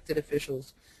your elected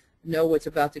officials know what's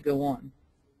about to go on.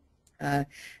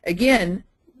 Again,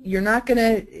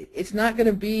 it's not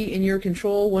gonna be in your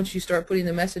control once you start putting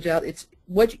the message out. It's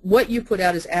what you put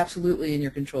out is absolutely in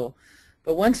your control,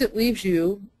 but once it leaves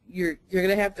you, you're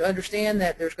gonna have to understand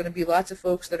that there's gonna be lots of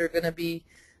folks that are gonna be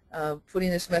putting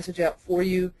this message out for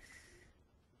you.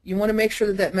 You want to make sure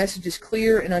that that message is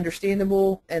clear and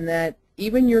understandable, and that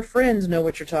even your friends know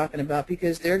what you're talking about,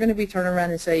 because they're going to be turning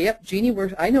around and say, "Yep, Jeannie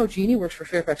works. I know Jeannie works for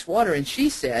Fairfax Water, and she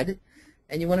said."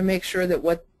 And you want to make sure that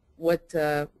what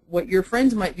your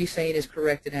friends might be saying is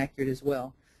correct and accurate as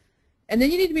well. And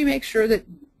then you need to make sure that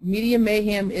media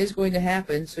mayhem is going to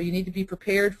happen, so you need to be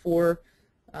prepared for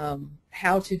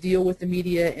how to deal with the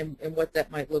media and what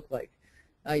that might look like.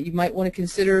 You might want to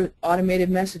consider automated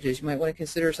messages. You might want to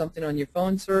consider something on your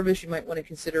phone service. You might want to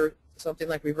consider something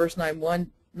like reverse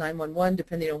 911,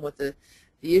 depending on what the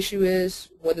issue is,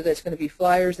 whether that's going to be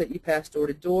flyers that you pass door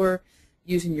to door,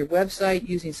 using your website,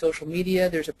 using social media.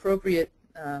 There's appropriate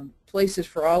places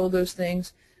for all of those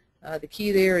things. The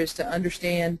key there is to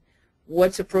understand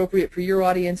what's appropriate for your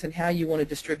audience and how you want to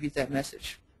distribute that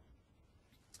message.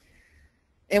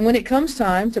 And when it comes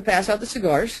time to pass out the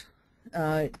cigars,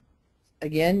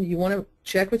 again, you want to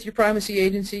check with your primacy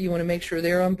agency. You want to make sure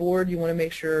they're on board. You want to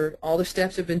make sure all the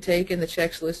steps have been taken, the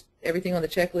checklist, everything on the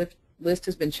checklist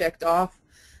has been checked off,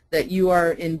 that you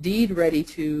are indeed ready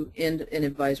to end an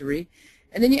advisory.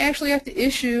 And then you actually have to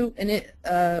issue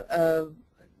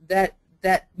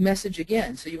that message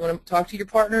again. So you want to talk to your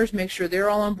partners, make sure they're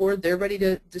all on board, they're ready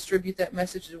to distribute that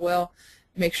message as well.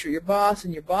 Make sure your boss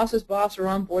and your boss's boss are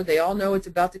on board. They all know it's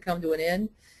about to come to an end.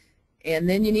 And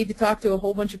then you need to talk to a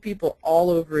whole bunch of people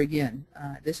all over again.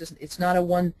 It's not a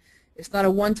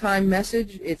one-time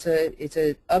message. It's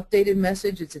a updated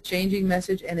message. It's a changing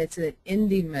message, and it's an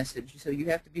ending message. So you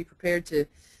have to be prepared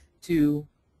to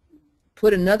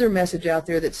put another message out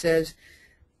there that says,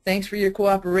 "Thanks for your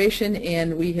cooperation,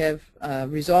 and we have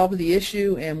resolved the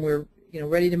issue, and we're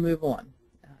ready to move on."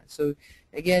 So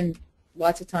again,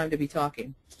 lots of time to be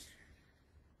talking.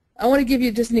 I want to give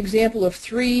you just an example of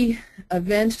 3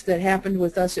 events that happened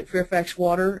with us at Fairfax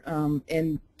Water,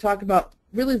 and talk about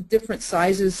really different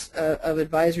sizes of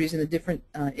advisories and the different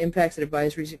impacts that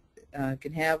advisories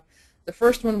can have. The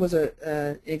first one was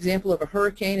an example of a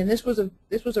hurricane, and this was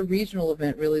a regional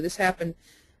event. Really, this happened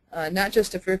not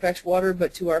just to Fairfax Water,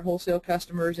 but to our wholesale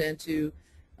customers and to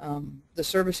the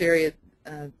service area,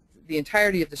 the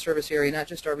entirety of the service area, not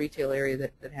just our retail area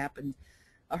that happened.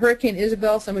 Hurricane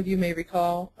Isabel, some of you may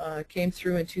recall, came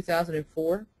through in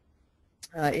 2004.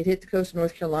 It hit the coast of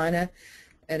North Carolina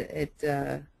at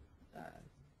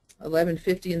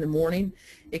 11:50 in the morning.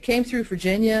 It came through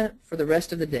Virginia for the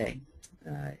rest of the day.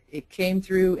 It came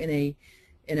through in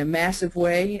a massive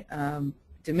way.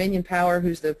 Dominion Power,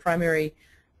 who's the primary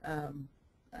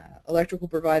electrical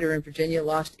provider in Virginia,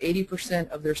 lost 80%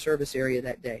 of their service area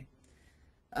that day.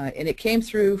 And it came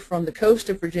through from the coast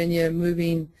of Virginia,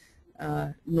 moving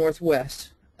northwest.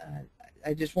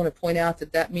 I just want to point out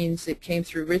that means it came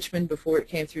through Richmond before it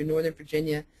came through Northern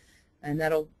Virginia, and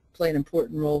that'll play an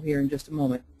important role here in just a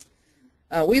moment.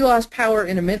 We lost power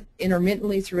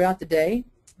intermittently throughout the day.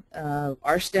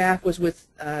 Our staff was with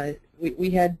we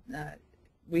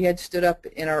had stood up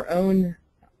in our own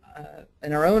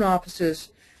offices,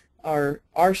 our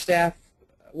staff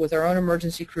with our own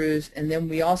emergency crews, and then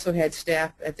we also had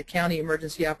staff at the County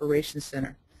Emergency Operations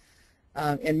Center.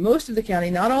 And most of the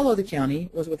county, not all of the county,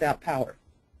 was without power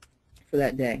for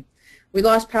that day. We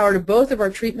lost power to both of our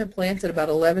treatment plants at about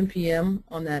 11 p.m.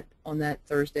 on that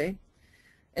Thursday.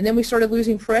 And then we started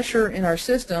losing pressure in our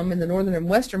system, in the northern and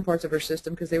western parts of our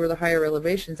system, because they were the higher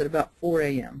elevations, at about 4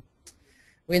 a.m.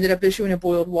 We ended up issuing a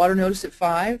boiled water notice at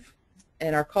 5,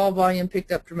 and our call volume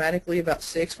picked up dramatically about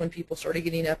 6 when people started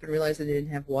getting up and realized they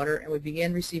didn't have water, and we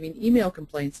began receiving email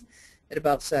complaints at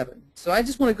about 7. So I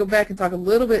just want to go back and talk a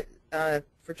little bit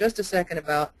for just a second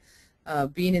about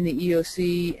being in the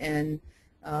EOC and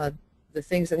the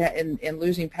things that and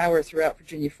losing power throughout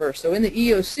Virginia first. So in the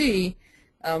EOC,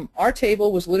 our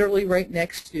table was literally right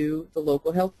next to the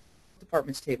local health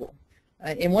department's table.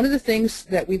 And one of the things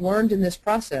that we learned in this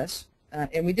process,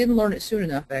 and we didn't learn it soon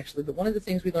enough actually, but one of the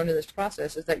things we learned in this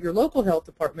process is that your local health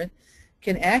department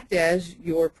can act as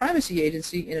your primacy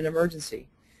agency in an emergency.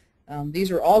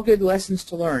 These are all good lessons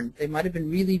to learn. They might have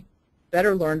been really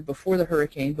better learned before the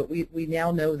hurricane, but we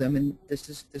now know them, and this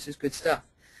is good stuff.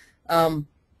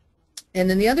 And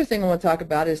then the other thing I want to talk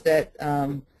about is that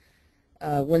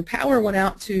when power went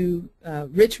out to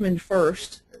Richmond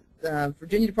first, the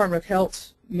Virginia Department of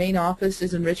Health's main office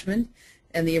is in Richmond,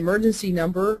 and the emergency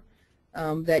number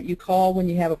that you call when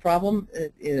you have a problem,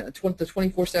 the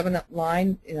 24/7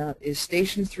 line is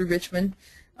stationed through Richmond.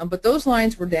 But those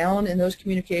lines were down and those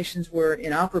communications were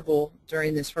inoperable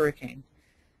during this hurricane.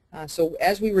 So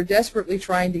as we were desperately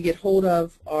trying to get hold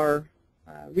of our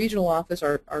regional office,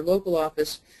 our local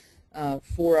office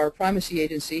for our primacy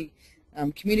agency,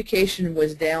 communication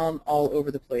was down all over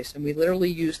the place, and we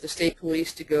literally used the state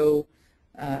police to go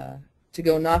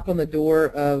knock on the door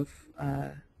of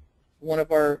one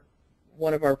of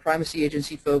our primacy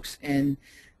agency folks and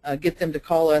get them to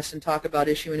call us and talk about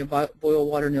issuing a boil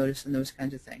water notice and those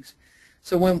kinds of things.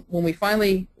 So when we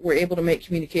finally were able to make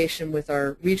communication with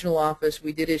our regional office,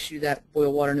 we did issue that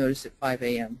boil water notice at 5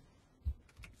 a.m.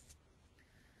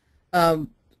 A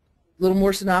little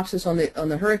more synopsis on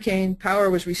the hurricane. Power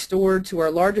was restored to our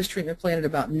largest treatment plant at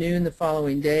about noon the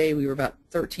following day. We were about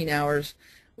 13 hours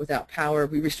without power.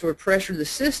 We restored pressure to the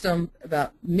system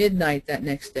about midnight that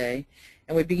next day,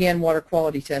 and we began water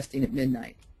quality testing at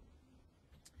midnight.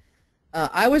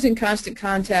 I was in constant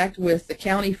contact with the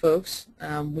county folks.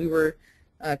 We were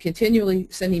continually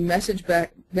sending messages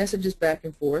back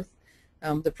and forth.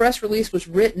 The press release was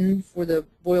written for the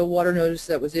boil water notice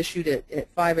that was issued at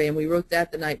 5 a.m. We wrote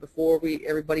that the night before.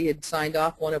 Everybody had signed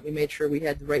off on it. We made sure we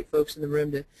had the right folks in the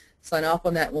room to sign off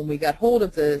on that. When we got hold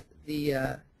of the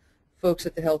folks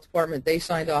at the health department, they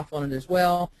signed off on it as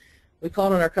well. We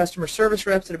called on our customer service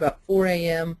reps at about 4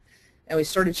 a.m. and we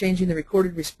started changing the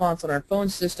recorded response on our phone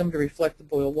system to reflect the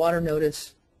boil water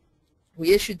notice.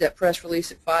 We issued that press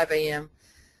release at 5 a.m.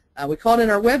 We called in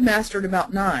our webmaster at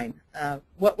about 9.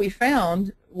 What we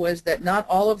found was that not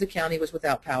all of the county was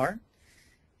without power,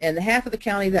 and the half of the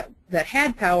county that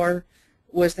had power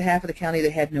was the half of the county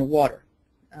that had no water.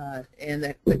 And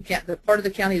the part of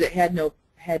the county that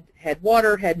had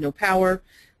water had no power,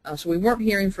 so we weren't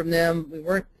hearing from them. We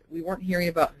weren't hearing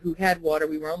about who had water.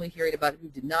 We were only hearing about who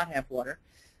did not have water.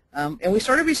 And we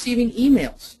started receiving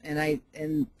emails,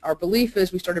 and our belief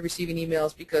is we started receiving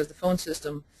emails because the phone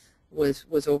system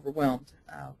was overwhelmed.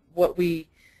 What we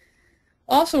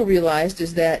also realized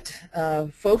is that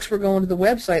folks were going to the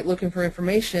website looking for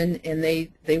information, and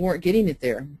they weren't getting it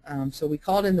there. So we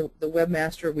called in the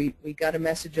webmaster. We got a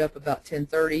message up about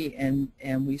 10:30,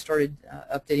 and we started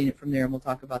updating it from there, and we'll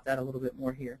talk about that a little bit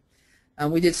more here.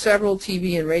 We did several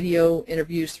TV and radio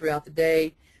interviews throughout the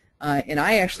day, and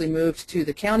I actually moved to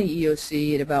the county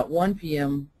EOC at about 1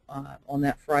 p.m. On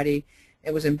that Friday.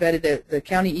 It was embedded that the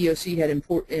county EOC had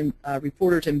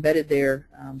reporters embedded there,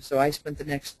 so I spent the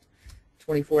next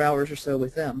 24 hours or so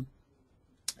with them.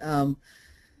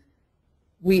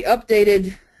 We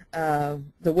updated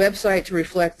the website to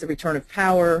reflect the return of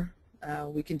power.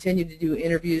 We continued to do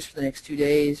interviews for the next 2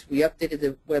 days. We updated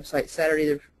the website Saturday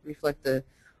to reflect the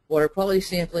water quality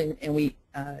sampling, and we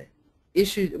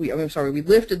lifted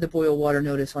the boil water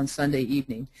notice on Sunday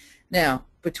evening. Now,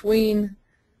 between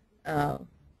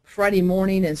Friday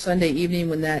morning and Sunday evening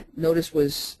when that notice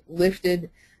was lifted,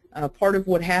 part of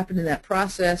what happened in that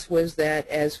process was that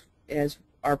as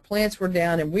our plants were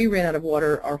down and we ran out of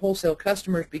water, our wholesale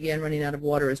customers began running out of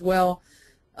water as well,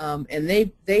 and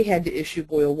they had to issue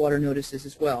boil water notices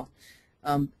as well.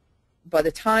 By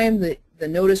the time the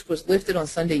notice was lifted on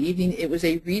Sunday evening, it was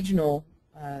a regional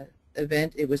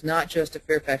event. It was not just a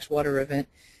Fairfax water event,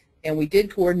 and we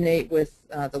did coordinate with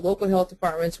the local health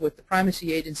departments, with the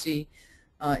primacy agency,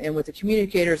 and with the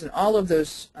communicators in all of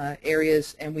those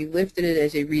areas, and we lifted it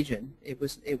as a region. It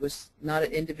was not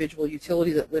an individual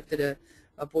utility that lifted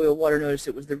a boil water notice.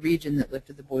 It was the region that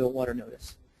lifted the boil water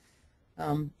notice.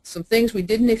 Some things we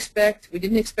didn't expect. We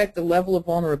didn't expect the level of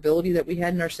vulnerability that we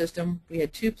had in our system. We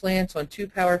had 2 plants on 2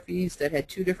 power feeds that had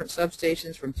 2 different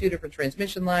substations from 2 different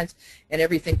transmission lines, and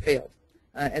everything failed.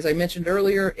 As I mentioned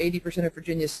earlier, 80% of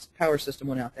Virginia's power system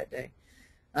went out that day.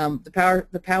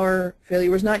 The power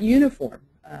failure was not uniform.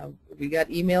 We got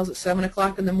emails at 7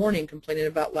 o'clock in the morning complaining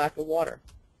about lack of water.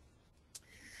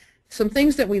 Some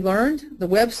things that we learned: the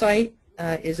website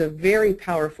is a very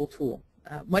powerful tool,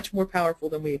 much more powerful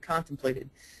than we had contemplated.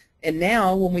 And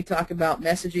now when we talk about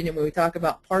messaging and when we talk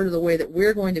about part of the way that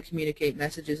we're going to communicate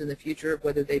messages in the future,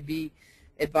 whether they be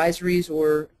advisories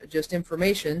or just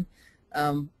information,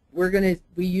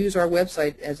 we use our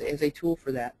website as a tool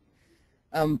for that.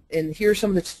 And here are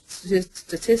some of the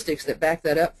statistics that back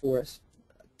that up for us.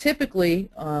 Typically,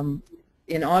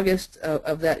 in August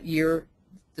of that year,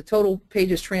 the total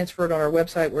pages transferred on our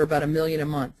website were about 1 million a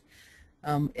month.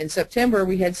 In September,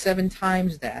 we had 7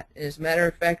 times that. As a matter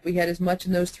of fact, we had as much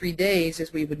in those 3 days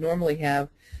as we would normally have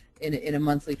in a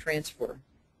monthly transfer.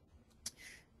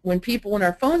 When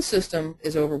our phone system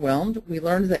is overwhelmed, we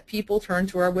learned that people turn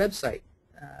to our website.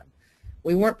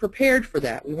 We weren't prepared for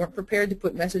that. We weren't prepared to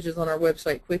put messages on our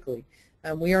website quickly.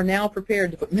 We are now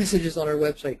prepared to put messages on our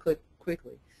website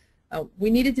quickly. We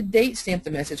needed to date stamp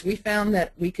the message. We found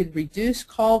that we could reduce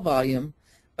call volume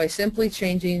by simply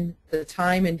changing the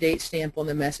time and date stamp on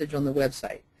the message on the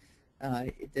website.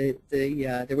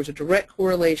 There was a direct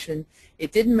correlation.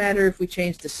 It didn't matter if we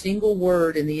changed a single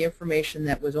word in the information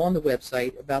that was on the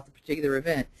website about the particular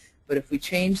event, but if we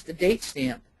changed the date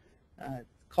stamp,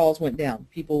 calls went down.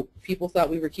 People thought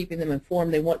we were keeping them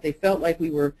informed. They felt like we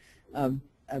were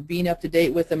being up to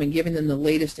date with them and giving them the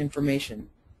latest information.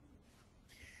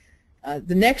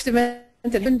 The next event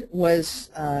that happened was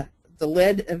the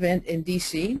lead event in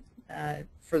D.C.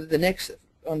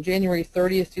 On January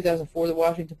 30th, 2004, the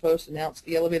Washington Post announced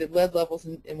the elevated lead levels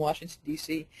in Washington,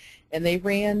 D.C., and they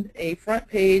ran a front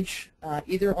page,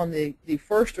 either on the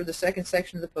first or the second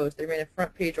section of the Post, they ran a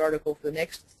front page article for the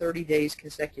next 30 days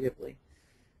consecutively.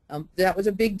 That was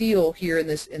a big deal here in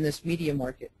this media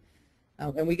market.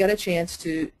 And we got a chance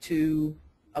to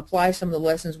apply some of the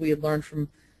lessons we had learned from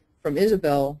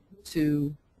Isabel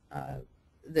to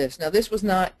this. Now, this was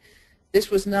not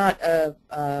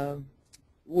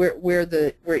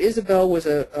where Isabel was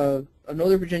a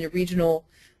Northern Virginia regional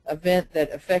event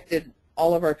that affected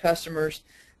all of our customers.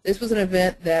 This was an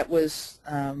event that was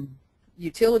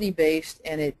utility based,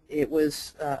 and it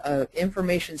was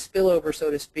information spillover, so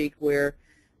to speak, where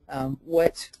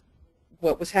what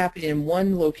was happening in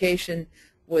one location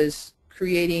was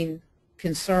creating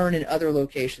concern in other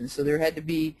locations. So there had to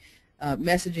be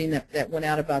messaging that went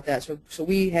out about that. So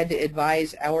we had to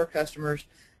advise our customers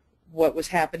what was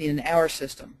happening in our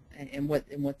system and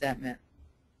what that meant.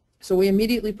 So we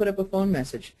immediately put up a phone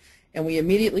message, and we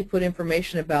immediately put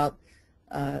information about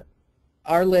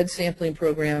our lead sampling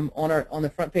program on the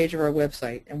front page of our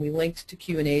website, and we linked to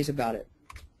Q&As about it.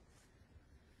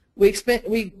 We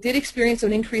did experience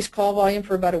an increased call volume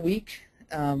for about a week.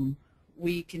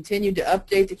 We continued to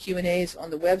update the Q&As on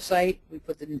the website. We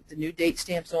put the new date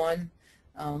stamps on,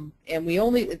 and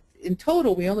in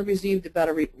total, we only received about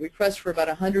a request for about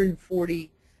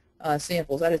 140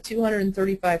 samples. Out of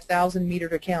 235,000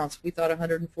 metered accounts, we thought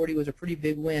 140 was a pretty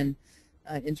big win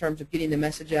in terms of getting the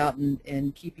message out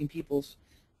and keeping people's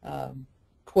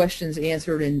questions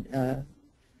answered and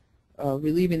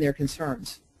relieving their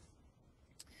concerns.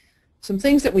 Some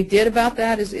things that we did about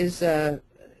that is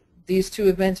these two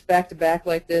events back to back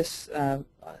like this.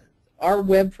 Our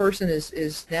web person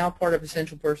is now part of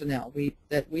essential personnel. We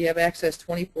have access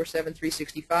 24/7,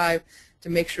 365 to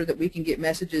make sure that we can get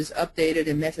messages updated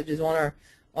and messages on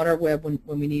our web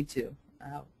when we need to.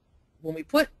 When we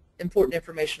put important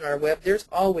information on our web, there's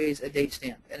always a date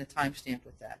stamp and a time stamp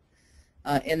with that.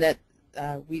 And that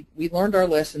we learned our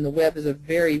lesson. The web is a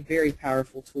very, very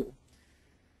powerful tool.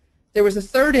 There was a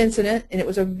third incident, and it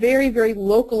was a very, very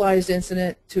localized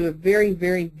incident to a very,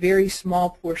 very, very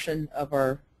small portion of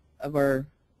our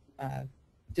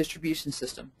distribution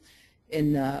system.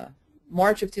 In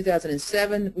March of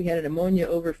 2007, we had an ammonia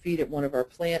overfeed at one of our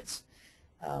plants,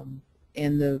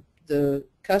 and the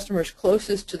customers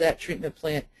closest to that treatment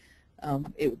plant,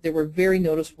 there were very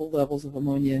noticeable levels of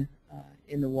ammonia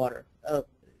in the water.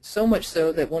 So much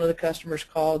so that one of the customers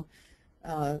called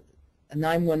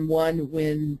 911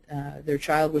 when their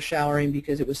child was showering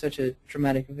because it was such a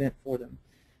traumatic event for them.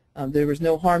 There was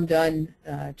no harm done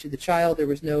to the child. There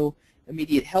was no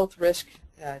immediate health risk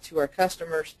to our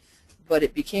customers, but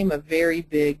it became a very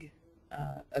big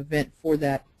event for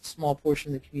that small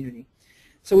portion of the community.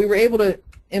 So we were able to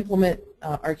implement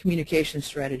our communication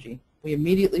strategy. We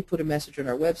immediately put a message on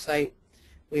our website.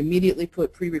 We immediately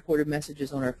put pre-recorded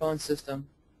messages on our phone system.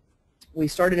 We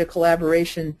started a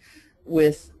collaboration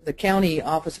with the County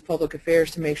Office of Public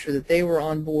Affairs to make sure that they were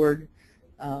on board,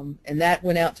 and that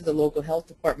went out to the local health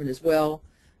department as well.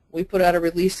 We put out a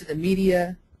release to the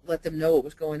media, let them know what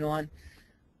was going on.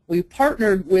 We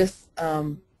partnered with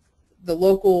the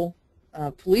local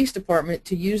police department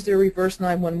to use their reverse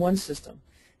 911 system.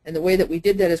 And the way that we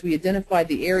did that is we identified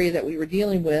the area that we were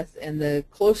dealing with, and the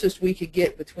closest we could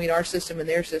get between our system and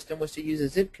their system was to use a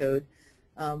zip code.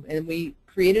 And we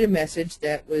created a message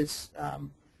that was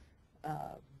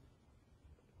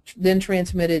then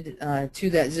transmitted to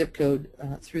that zip code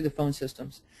through the phone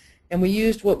systems. And we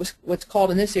used what's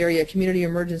called in this area a community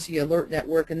emergency alert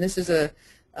network, and this is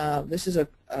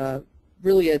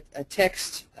really a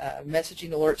text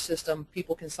messaging alert system.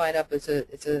 People can sign up. It's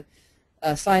a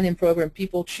sign-in program.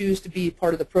 People choose to be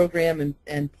part of the program,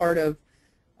 and part of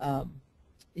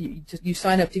you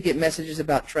sign up to get messages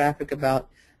about traffic, about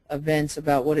events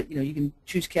about what you can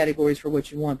choose categories for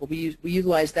what you want. But we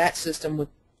utilize that system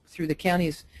through the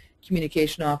county's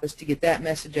communication office to get that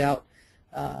message out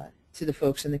to the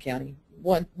folks in the county.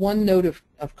 One note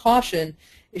of caution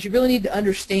is you really need to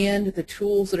understand the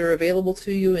tools that are available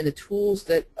to you and the tools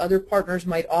that other partners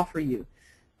might offer you.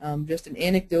 Just an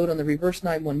anecdote on the reverse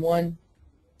 911.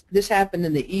 This happened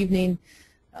in the evening,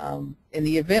 and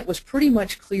the event was pretty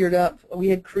much cleared up. We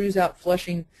had crews out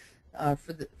flushing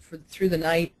through the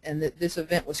night, and this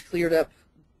event was cleared up.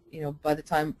 By the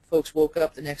time folks woke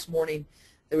up the next morning,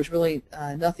 there was really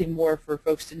nothing more for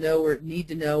folks to know or need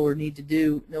to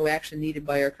do. No action needed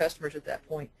by our customers at that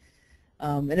point.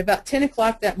 And about 10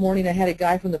 o'clock that morning, I had a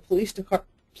guy from the police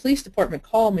department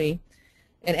call me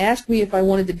and ask me if I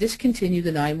wanted to discontinue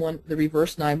the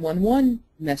reverse 911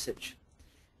 message.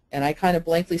 And I kind of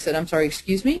blankly said, "I'm sorry,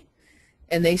 excuse me?"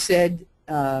 And they said,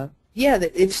 "Yeah,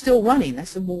 it's still running." I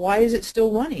said, "Well, why is it still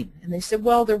running?" And they said,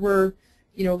 "Well, there were,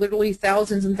 literally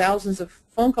thousands and thousands of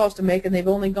phone calls to make, and they've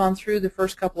only gone through the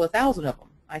first couple of thousand of them."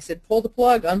 I said, "Pull the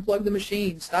plug, unplug the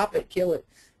machine, stop it, kill it,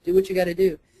 do what you got to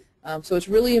do." So it's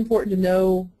really important to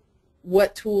know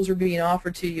what tools are being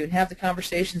offered to you and have the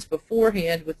conversations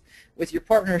beforehand with your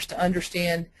partners to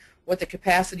understand what the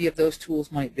capacity of those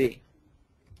tools might be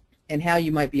and how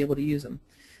you might be able to use them.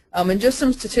 And just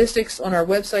some statistics on our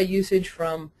website usage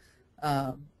from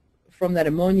that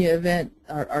ammonia event.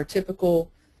 Our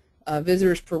typical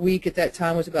visitors per week at that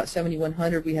time was about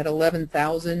 7,100. We had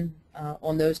 11,000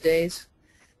 on those days,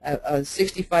 a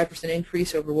 65%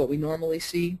 increase over what we normally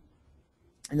see.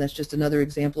 And that's just another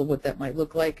example of what that might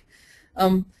look like.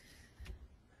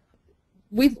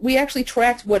 We actually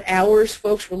tracked what hours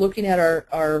folks were looking at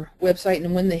our website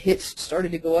and when the hits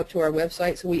started to go up to our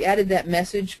website. So we added that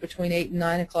message between 8 and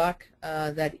 9 o'clock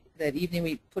that evening.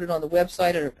 We put it on the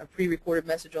website, a pre-recorded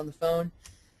message on the phone.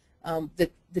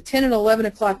 The 10 and 11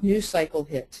 o'clock news cycle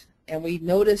hit, and we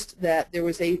noticed that there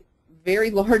was a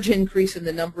very large increase in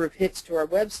the number of hits to our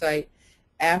website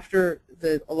after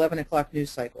the 11 o'clock news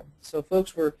cycle. So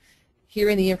folks were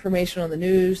hearing the information on the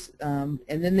news, and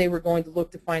then they were going to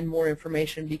look to find more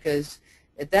information, because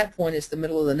at that point it's the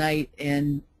middle of the night,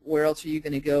 and where else are you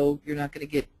going to go? You're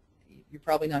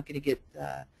probably not going to get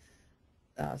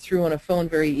through on a phone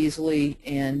very easily,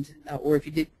 and or if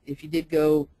you did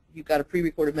go, you got a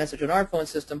pre-recorded message on our phone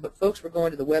system. But folks were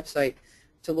going to the website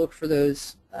to look for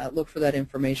that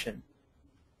information.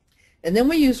 And then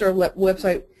we used our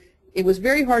website. It was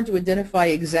very hard to identify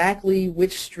exactly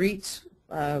which streets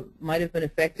might have been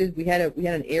affected. We had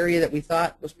an area that we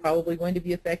thought was probably going to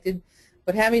be affected,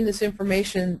 but having this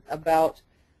information about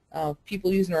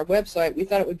people using our website, we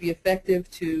thought it would be effective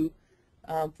to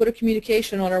put a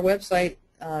communication on our website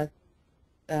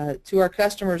to our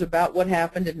customers about what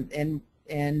happened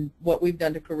and what we've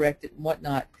done to correct it and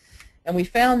whatnot. And we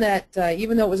found that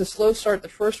even though it was a slow start the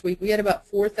first week, we had about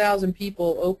 4,000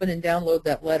 people open and download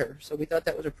that letter. So we thought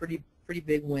that was a pretty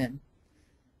big win.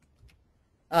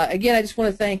 Again, I just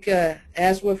want to thank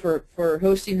ASDWA for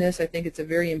hosting this. I think it's a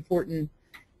very important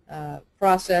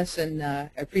process, and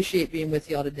I appreciate being with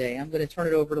you all today. I'm going to turn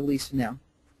it over to Lisa now.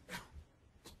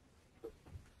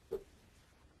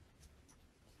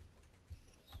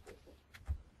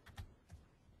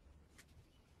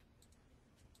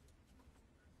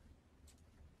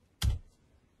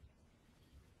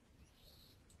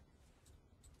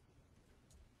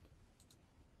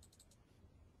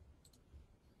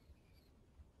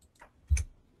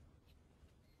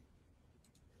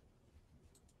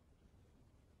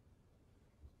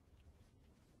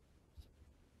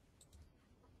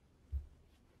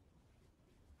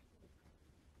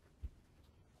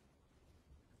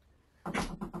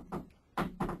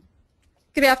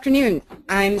 Good afternoon.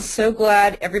 I'm so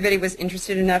glad everybody was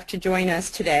interested enough to join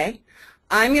us today.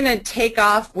 I'm going to take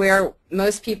off where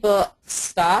most people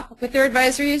stop with their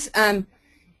advisories.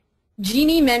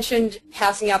 Jeannie mentioned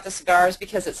passing out the cigars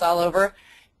because it's all over.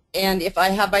 And if I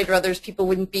have my druthers, people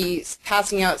wouldn't be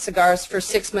passing out cigars for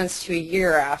 6 months to a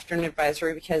year after an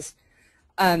advisory, because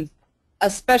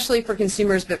especially for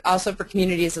consumers, but also for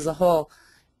communities as a whole,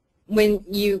 when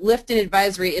you lift an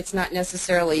advisory, it's not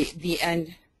necessarily the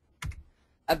end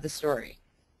of the story.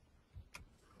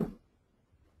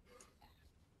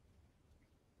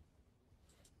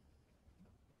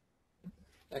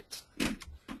 Right.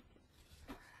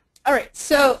 All right,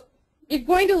 so you're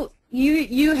going to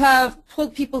you have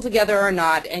pulled people together or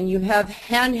not, and you have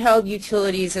handheld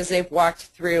utilities as they've walked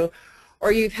through,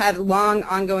 or you've had long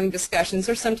ongoing discussions,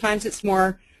 or sometimes it's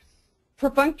more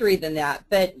perfunctory than that,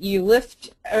 but you lift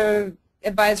an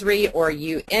advisory, or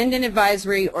you end an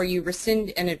advisory, or you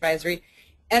rescind an advisory,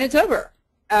 and it's over.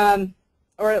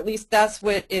 or at least that's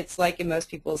what it's like in most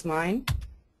people's mind.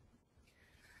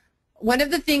 One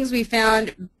of the things we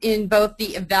found in both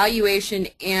the evaluation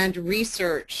and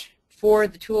research for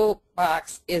the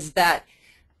toolbox is that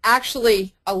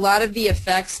actually a lot of the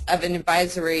effects of an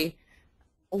advisory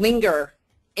linger,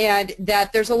 and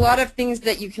that there's a lot of things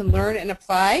that you can learn and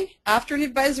apply after an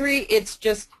advisory. It's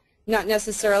just not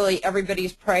necessarily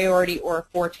everybody's priority or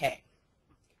forte.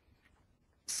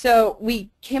 So we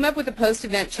came up with a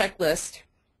post-event checklist.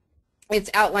 It's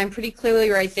outlined pretty clearly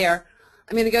right there.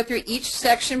 I'm going to go through each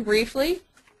section briefly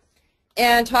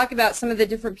and talk about some of the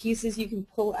different pieces you can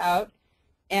pull out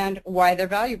and why they're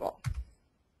valuable.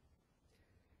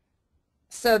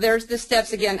 So there's the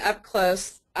steps again up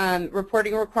close,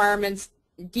 reporting requirements,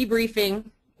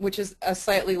 debriefing, which is a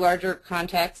slightly larger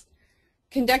context,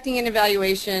 conducting an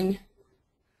evaluation,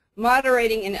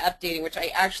 moderating and updating, which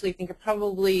I actually think are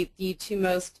probably the two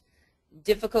most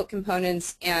difficult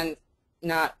components and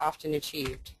not often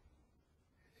achieved.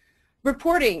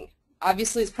 Reporting,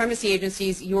 obviously as primacy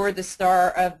agencies, you're the star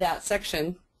of that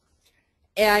section,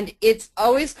 and it's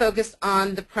always focused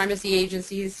on the primacy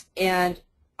agencies and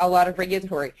a lot of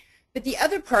regulatory. But the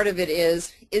other part of it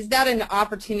is that an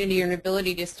opportunity or an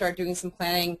ability to start doing some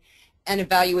planning and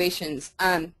evaluations?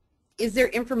 Is there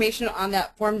information on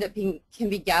that form that can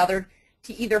be gathered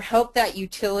to either help that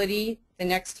utility the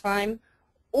next time,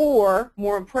 or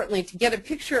more importantly, to get a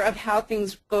picture of how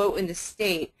things go in the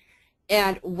state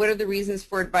and what are the reasons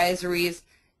for advisories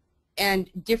and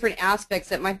different aspects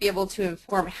that might be able to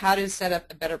inform how to set up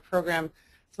a better program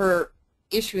for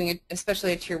issuing,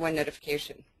 especially a Tier 1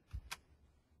 notification.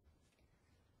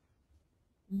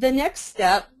 The next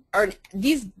step are,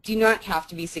 these do not have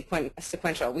to be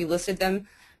sequential. We listed them.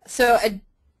 So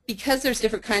because there's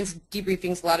different kinds of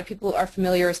debriefings, a lot of people are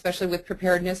familiar, especially with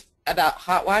preparedness, about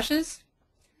hot washes.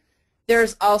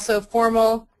 There's also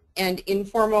formal and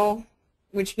informal,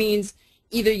 which means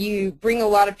either you bring a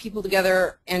lot of people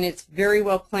together and it's very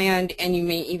well planned and you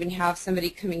may even have somebody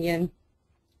coming in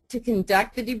to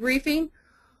conduct the debriefing,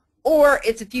 or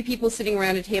it's a few people sitting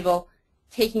around a table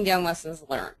taking down lessons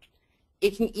learned.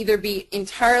 It can either be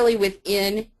entirely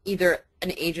within either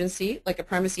an agency, like a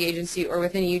primacy agency, or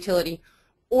within a utility,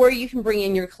 or you can bring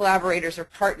in your collaborators or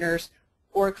partners,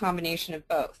 or a combination of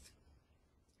both.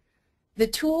 The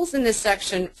tools in this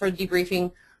section for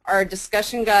debriefing are a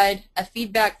discussion guide, a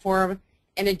feedback form,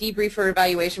 and a debriefer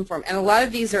evaluation form. And a lot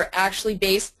of these are actually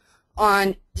based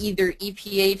on either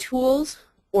EPA tools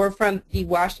or from the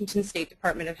Washington State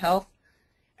Department of Health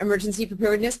Emergency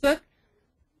Preparedness book.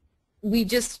 We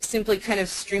just simply kind of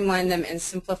streamlined them and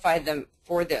simplified them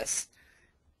for this.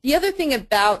 The other thing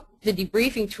about the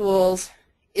debriefing tools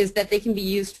is that they can be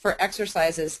used for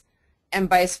exercises and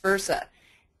vice versa.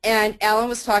 And Alan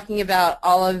was talking about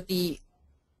all of the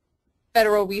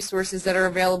federal resources that are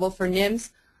available for NIMS.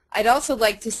 I'd also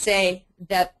like to say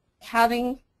that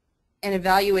having an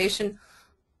evaluation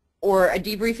or a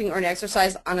debriefing or an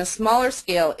exercise on a smaller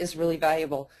scale is really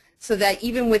valuable, so that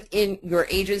even within your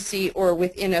agency or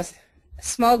within a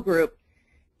small group,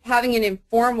 having an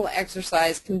informal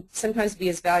exercise can sometimes be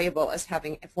as valuable as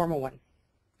having a formal one.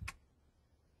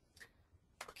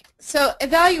 So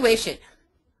evaluation.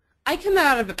 I come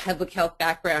out of a public health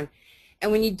background,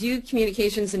 and when you do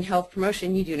communications and health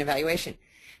promotion, you do an evaluation.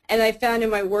 And I found in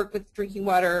my work with drinking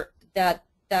water that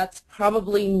that's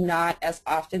probably not as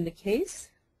often the case.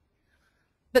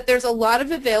 But there's a lot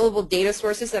of available data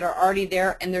sources that are already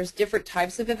there, and there's different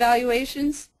types of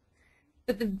evaluations.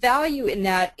 But the value in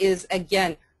that is,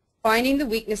 again, finding the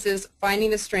weaknesses, finding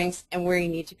the strengths, and where you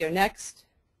need to go next.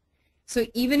 So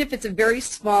even if it's a very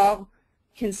small,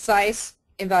 concise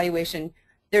evaluation,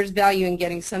 there's value in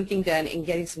getting something done and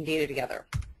getting some data together.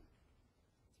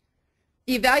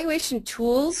 The evaluation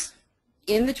tools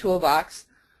in the toolbox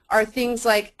are things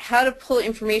like how to pull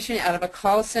information out of a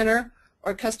call center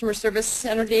or customer service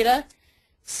center data.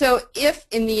 So if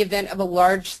in the event of a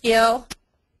large-scale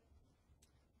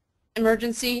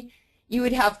emergency, you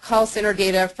would have call center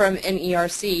data from an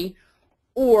ERC,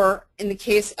 or in the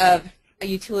case of a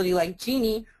utility like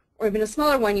Genie, or even a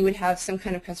smaller one, you would have some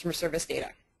kind of customer service data.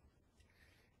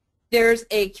 There's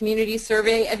a community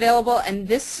survey available, and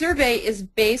this survey is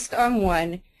based on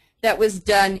one that was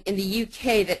done in the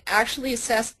UK that actually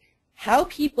assessed how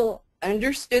people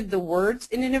understood the words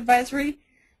in an advisory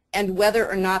and whether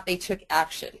or not they took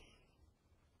action.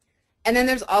 And then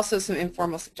there's also some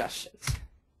informal suggestions.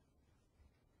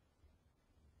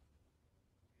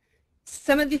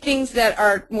 Some of the things that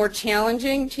are more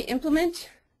challenging to implement,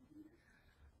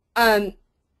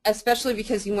 especially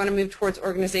because you want to move towards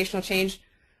organizational change,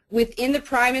 within the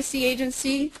primacy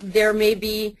agency, there may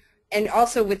be, and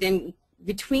also within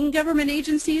between government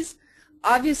agencies.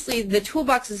 Obviously, the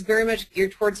toolbox is very much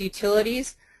geared towards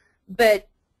utilities, but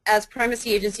as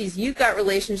primacy agencies, you've got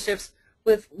relationships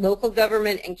with local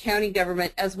government and county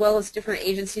government, as well as different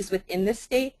agencies within the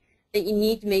state that you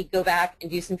need to go back and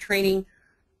do some training,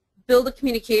 build a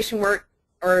communication work,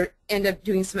 or end up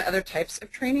doing some other types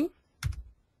of training.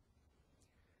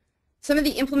 Some of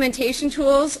the implementation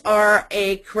tools are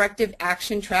a corrective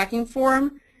action tracking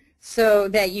form so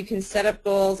that you can set up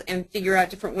goals and figure out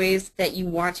different ways that you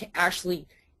want to actually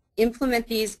implement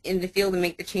these in the field and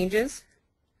make the changes.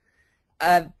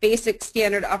 A basic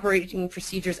standard operating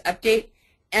procedures update,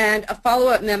 and a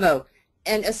follow-up memo.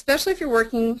 And especially if you're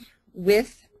working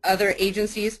with other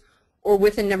agencies or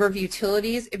with a number of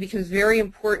utilities, it becomes very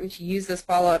important to use those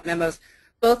follow-up memos,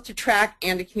 both to track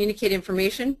and to communicate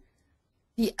information.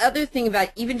 The other thing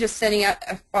about even just sending out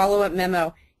a follow-up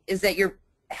memo is that you're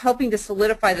helping to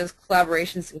solidify those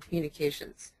collaborations and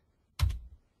communications.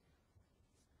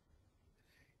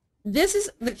 This is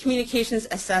the communications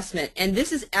assessment, and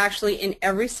this is actually in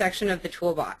every section of the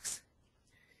toolbox.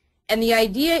 And the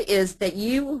idea is that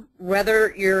you,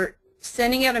 whether you're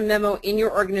sending out a memo in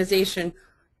your organization,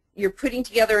 you're putting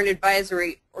together an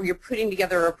advisory, or you're putting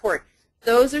together a report,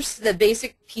 those are the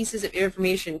basic pieces of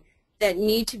information that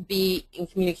need to be in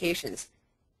communications.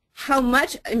 How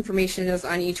much information is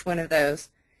on each one of those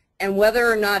and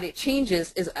whether or not it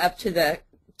changes is up to the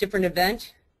different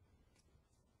event.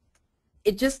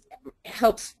 It just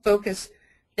helps focus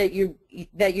that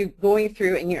you're going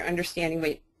through and you're understanding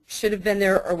what should have been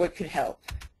there or what could help.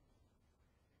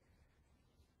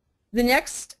 The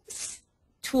next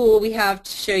tool we have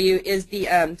to show you is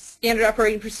the Standard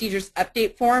Operating Procedures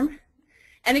Update Form.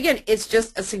 And again, it's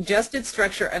just a suggested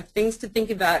structure of things to think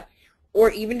about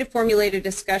or even to formulate a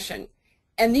discussion.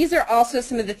 And these are also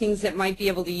some of the things that might be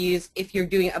able to use if you're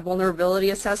doing a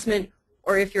vulnerability assessment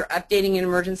or if you're updating an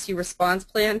emergency response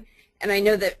plan. And I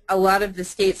know that a lot of the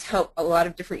states help a lot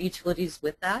of different utilities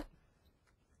with that.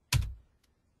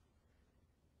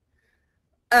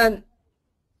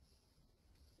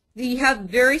 You have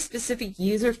very specific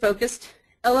user-focused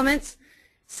elements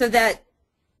so that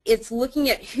it's looking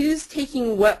at who's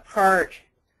taking what part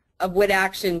of what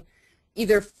action,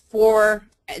 either for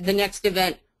the next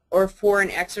event or for an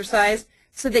exercise,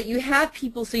 so that you have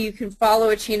people so you can follow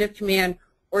a chain of command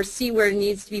or see where it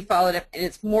needs to be followed up, and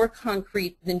it's more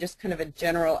concrete than just kind of a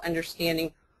general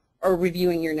understanding or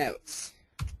reviewing your notes.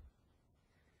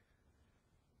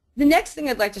 The next thing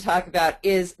I'd like to talk about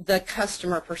is the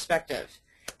customer perspective.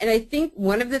 And I think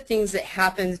one of the things that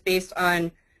happens based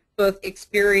on both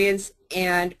experience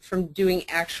and from doing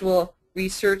actual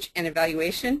research and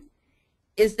evaluation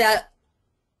is that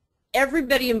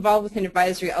everybody involved with an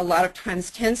advisory a lot of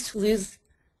times tends to lose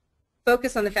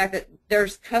focus on the fact that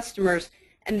there's customers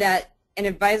and that an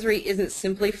advisory isn't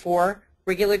simply for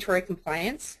regulatory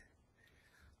compliance.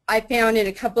 I found in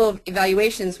a couple of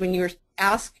evaluations when you were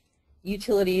asked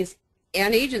utilities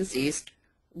and agencies,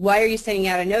 why are you sending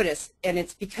out a notice? And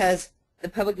it's because the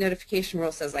public notification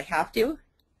rule says I have to.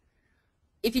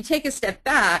 If you take a step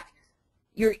back,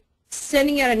 you're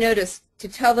sending out a notice to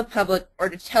tell the public or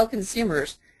to tell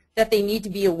consumers that they need to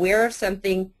be aware of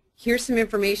something, here's some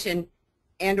information,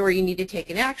 and or you need to take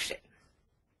an action.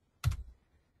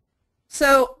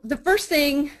 So the first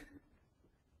thing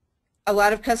a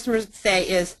lot of customers say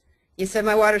is, you said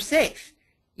my water's safe.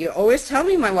 You always tell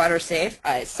me my water's safe.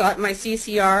 I saw it in my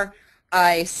CCR.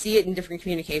 I see it in different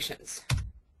communications.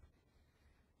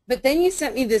 But then you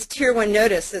sent me this Tier 1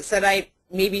 notice that said I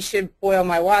maybe should boil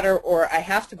my water or I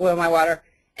have to boil my water,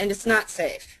 and it's not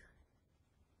safe.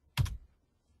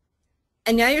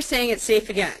 And now you're saying it's safe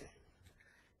again.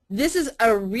 This is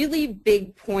a really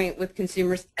big point with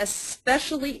consumers,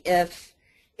 especially if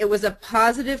it was a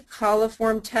positive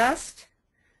coliform test,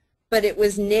 but it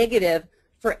was negative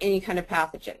for any kind of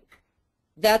pathogen.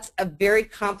 That's a very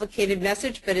complicated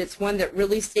message, but it's one that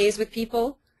really stays with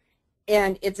people,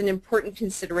 and it's an important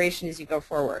consideration as you go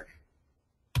forward.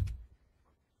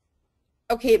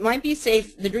 Okay, it might be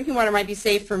safe, the drinking water might be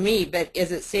safe for me, but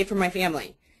is it safe for my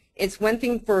family? It's one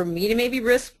thing for me to maybe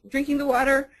risk drinking the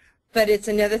water, but it's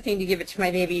another thing to give it to my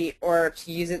baby or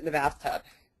to use it in the bathtub.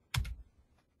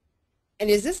 And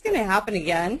is this going to happen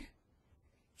again?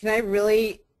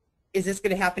 Is this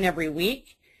going to happen every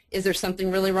week? Is there something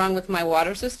really wrong with my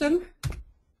water system?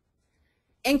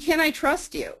 And can I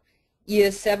trust you?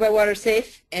 You said my water's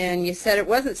safe and you said it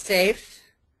wasn't safe.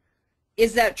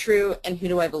 Is that true, and who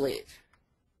do I believe?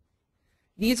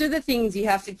 These are the things you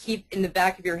have to keep in the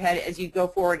back of your head as you go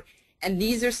forward, and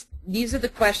these are the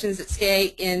questions that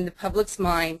stay in the public's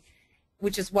mind,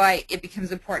 which is why it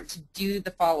becomes important to do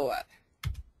the follow-up.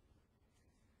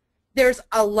 There's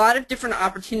a lot of different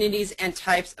opportunities and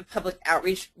types of public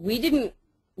outreach. We didn't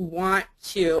want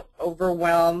to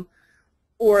overwhelm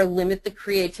or limit the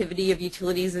creativity of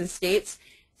utilities and states,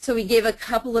 so we gave a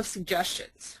couple of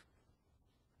suggestions.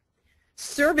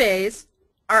 Surveys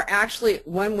are actually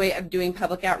one way of doing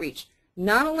public outreach.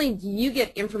 Not only do you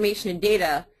get information and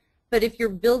data, but if you're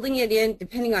building it in,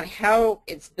 depending on how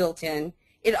it's built in,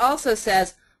 it also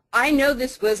says, I know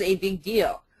this was a big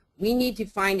deal. We need to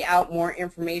find out more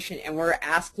information, and we're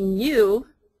asking you,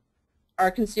 our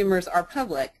consumers, our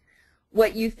public,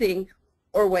 what you think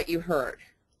or what you heard.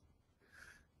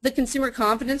 The Consumer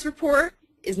Confidence Report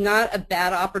is not a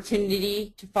bad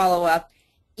opportunity to follow up,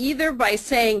 either by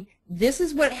saying, this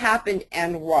is what happened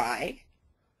and why,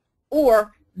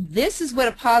 or this is what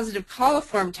a positive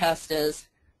coliform test is.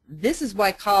 This is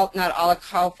why not all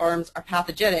coliforms are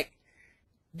pathogenic.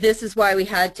 This is why we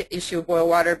had to issue a boil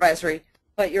water advisory,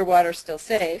 but your water's still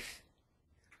safe.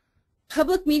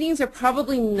 Public meetings are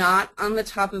probably not on the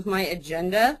top of my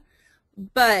agenda,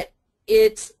 but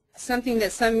it's something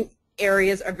that some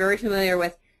areas are very familiar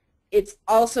with. It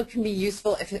also can be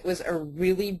useful if it was a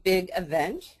really big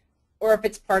event or if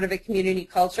it's part of a community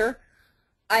culture.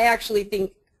 I actually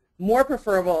think more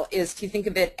preferable is to think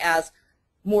of it as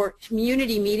more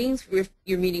community meetings where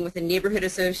you're meeting with a neighborhood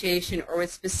association or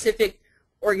with specific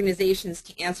organizations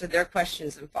to answer their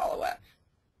questions and follow up.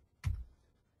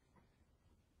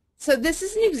 So this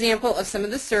is an example of some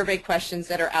of the survey questions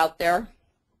that are out there.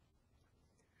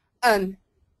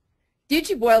 Did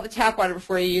you boil the tap water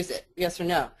before you use it? Yes or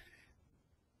no?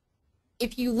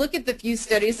 If you look at the few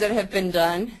studies that have been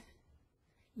done,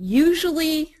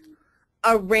 usually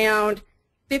around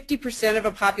 50% of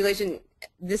a population,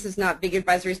 this is not big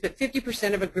advisories, but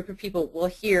 50% of a group of people will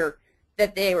hear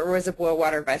that there was a boil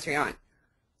water advisory on.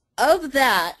 Of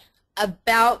that,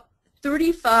 about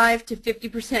 35 to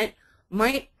 50%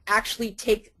 might actually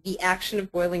take the action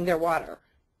of boiling their water.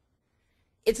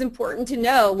 It's important to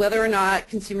know whether or not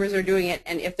consumers are doing it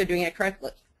and if they're doing it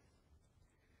correctly.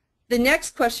 The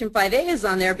next question, 5A, is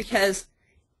on there because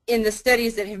in the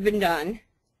studies that have been done,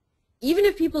 even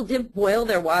if people did boil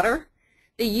their water,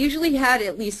 they usually had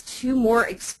at least 2 more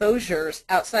exposures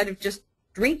outside of just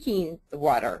drinking the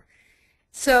water.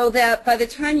 So that by the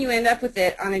time you end up with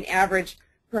it, on an average,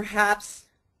 perhaps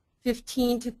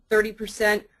 15 to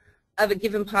 30% of a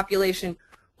given population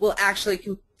will actually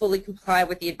fully comply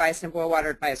with the advice in boil water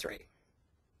advisory.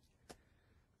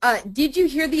 Did you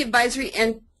hear the advisory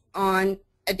end on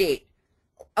a date?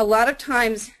 A lot of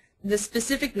times the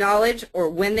specific knowledge or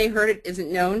when they heard it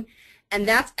isn't known, and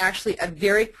that's actually a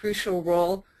very crucial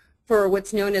role for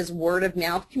what's known as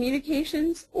word-of-mouth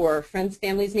communications or friends,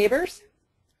 families, neighbors.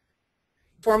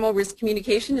 Formal risk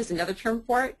communication is another term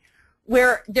for it,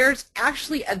 where there's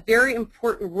actually a very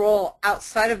important role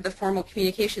outside of the formal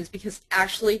communications because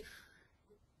actually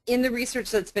in the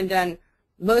research that's been done,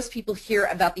 most people hear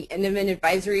about the end of an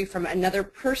advisory from another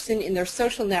person in their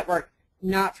social network,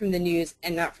 not from the news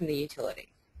and not from the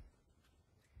utility.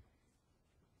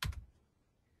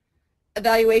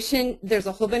 Evaluation, there's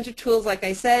a whole bunch of tools, like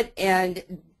I said,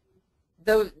 and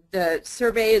the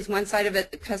survey is one side of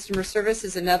it, the customer service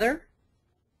is another.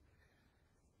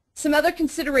 Some other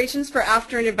considerations for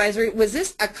after an advisory: was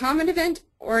this a common event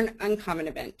or an uncommon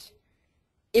event?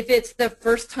 If it's the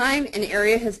first time an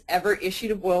area has ever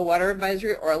issued a boil water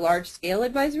advisory or a large-scale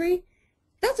advisory,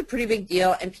 that's a pretty big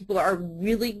deal, and people are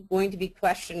really going to be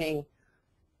questioning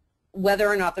whether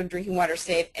or not their drinking water is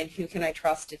safe and who can I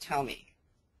trust to tell me.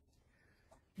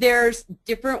 There's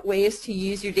different ways to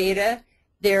use your data.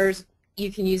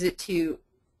 You can use it to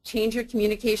change your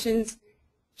communications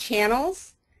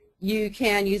channels. You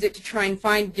can use it to try and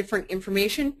find different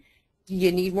information. Do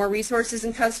you need more resources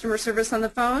in customer service on the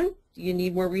phone? Do you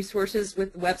need more resources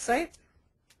with the website?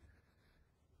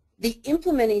 The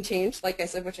implementing change, like I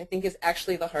said, which I think is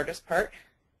actually the hardest part.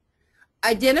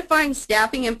 Identifying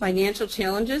staffing and financial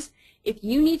challenges. If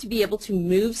you need to be able to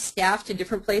move staff to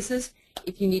different places,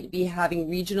 if you need to be having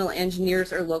regional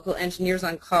engineers or local engineers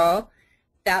on call,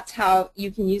 that's how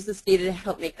you can use this data to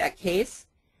help make that case.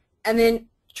 And then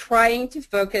trying to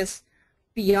focus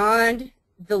beyond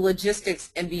the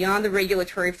logistics and beyond the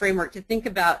regulatory framework to think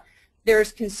about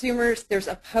there's consumers, there's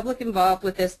a public involved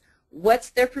with this, what's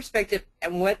their perspective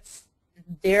and what's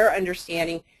their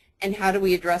understanding, and how do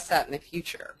we address that in the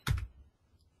future.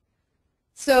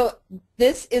 So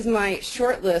this is my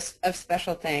short list of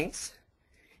special thanks.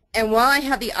 And while I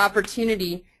have the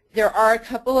opportunity, there are a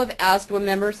couple of ASDWA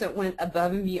members that went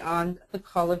above and beyond the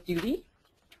call of duty,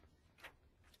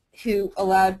 who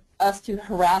allowed us to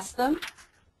harass them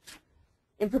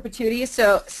in perpetuity.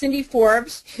 So Cindy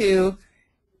Forbes, who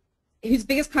whose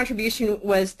biggest contribution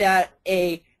was that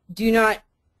a do not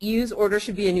use order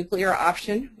should be a nuclear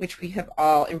option, which we have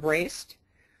all embraced.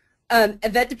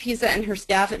 Yvette DePisa and her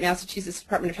staff at Massachusetts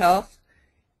Department of Health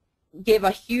gave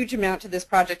a huge amount to this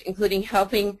project, including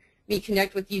helping me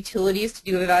connect with utilities to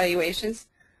do evaluations.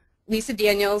 Lisa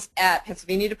Daniels at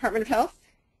Pennsylvania Department of Health,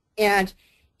 and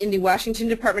in the Washington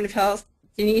Department of Health,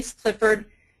 Denise Clifford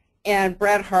and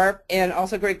Brad Harp, and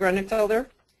also Greg Grunenfelder.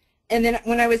 And then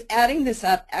when I was adding this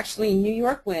up, actually New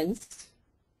York wins.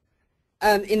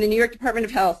 In the New York Department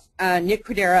of Health, Nick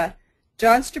Cordera,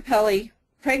 John Strapelli,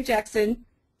 Craig Jackson,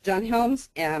 John Helms,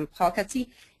 and Paul Cutsey.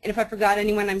 And if I forgot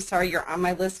anyone, I'm sorry, you're on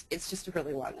my list. It's just a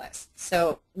really long list.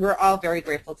 So we're all very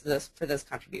grateful to for those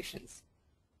contributions.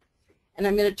 And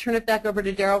I'm going to turn it back over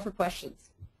to Daryl for questions.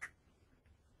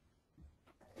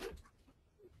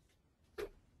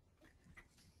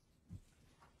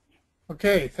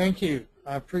 Okay, thank you.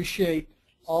 I appreciate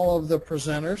all of the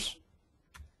presenters.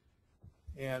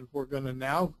 And we're going to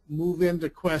now move into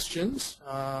questions.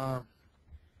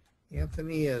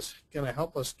 Anthony is going to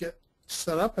help us get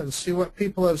set up and see what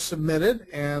people have submitted.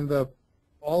 And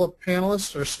all the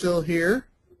panelists are still here.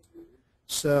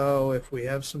 So if we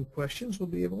have some questions, we'll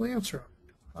be able to answer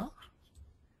them.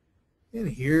 And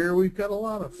here we've got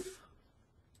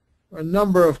a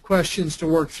number of questions to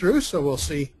work through, so we'll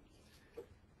see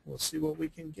what we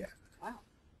can get. Wow.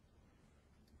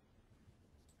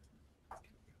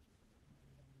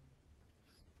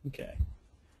 Okay.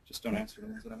 Just don't answer the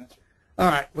ones that I've answered. All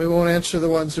right, we won't answer the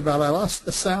ones about I lost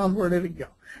the sound. Where did it go?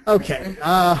 Okay,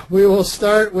 we will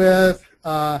start with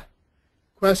a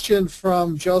question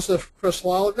from Joseph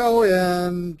Crislalago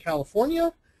in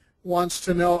California. Wants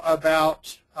to know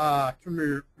about can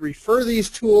we refer these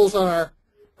tools on our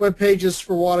web pages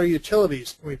for water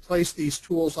utilities? Can we place these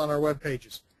tools on our web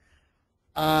pages?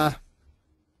 I'm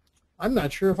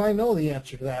not sure if I know the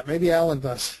answer to that. Maybe Alan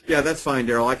does. Yeah, that's fine,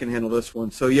 Daryl. I can handle this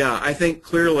one. So yeah, I think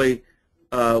clearly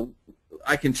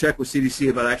I can check with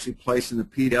CDC about actually placing the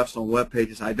PDFs on web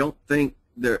pages. I think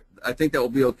that will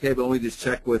be okay, but only just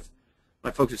check with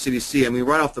my folks at CDC. I mean,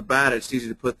 right off the bat, it's easy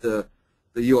to put the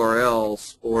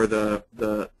URLs or to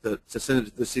send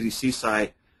it to the CDC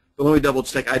site. But let me double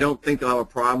check. I don't think I'll have a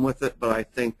problem with it, but I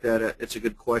think that it's a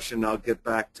good question. I'll get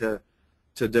back to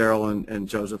Daryl and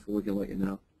Joseph, and we can let you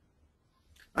know.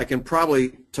 I can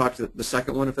probably talk to the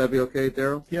second one if that'd be okay,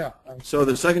 Daryl? Yeah. So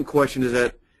the second question is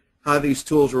that how these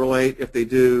tools relate, if they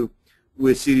do,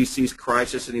 with CDC's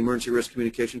crisis and emergency risk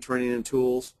communication training and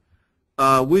tools.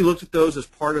 We looked at those as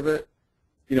part of it.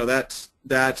 You know, that's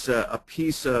a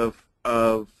piece of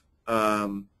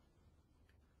the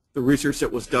research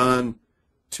that was done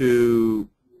to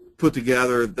put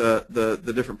together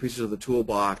the different pieces of the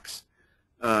toolbox.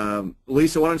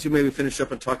 Lisa, why don't you maybe finish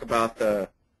up and talk about the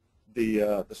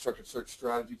structured search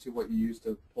strategy to what you use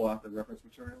to pull out the reference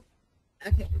material?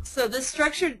 Okay, so the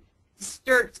structured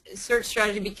search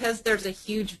strategy, because there's a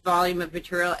huge volume of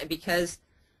material and because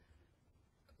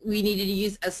we needed to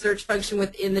use a search function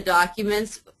within the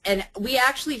documents, and we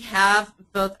actually have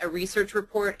both a research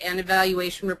report and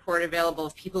evaluation report available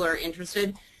if people are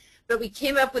interested, but we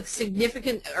came up with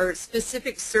significant or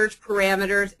specific search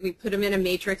parameters. We put them in a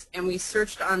matrix and we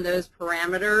searched on those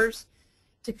parameters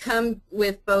to come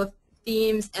with both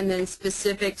themes and then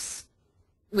specifics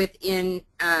within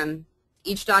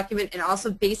each document, and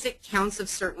also basic counts of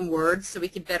certain words so we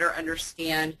could better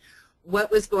understand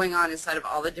what was going on inside of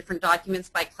all the different documents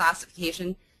by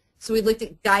classification. So we looked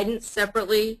at guidance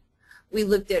separately, we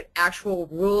looked at actual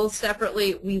rules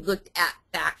separately, we looked at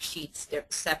fact sheets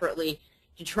separately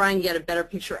to try and get a better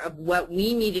picture of what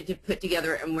we needed to put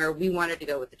together and where we wanted to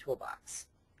go with the toolbox.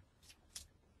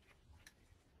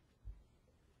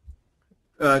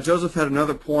 Joseph had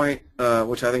another point,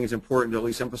 which I think is important to at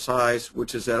least emphasize,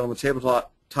 which is that on the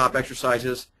tabletop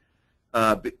exercises,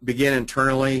 begin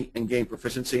internally and gain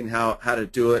proficiency in how to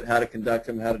do it, how to conduct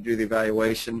them, how to do the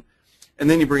evaluation, and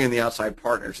then you bring in the outside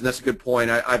partners. And that's a good point.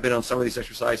 I've been on some of these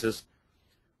exercises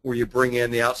where you bring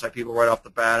in the outside people right off the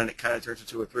bat, and it kind of turns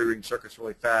into a three-ring circus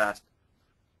really fast.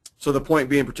 So the point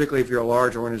being, particularly if you're a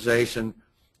large organization,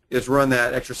 is run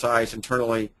that exercise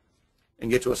internally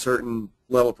and get to a certain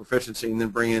level of proficiency, and then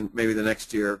bring in maybe the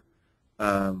next year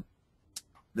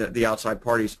the outside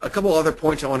parties. A couple other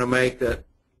points I want to make that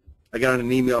I got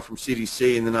an email from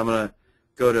CDC, and then I'm going to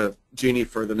go to Jeannie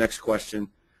for the next question,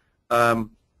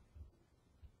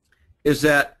 is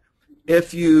that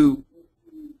if you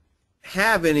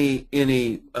have any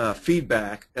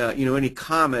feedback, any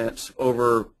comments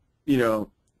over, in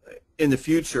the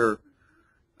future,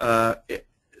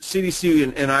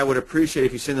 CDC and I would appreciate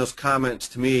if you send those comments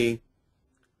to me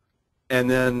and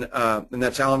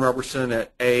that's Alan Roberson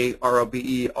at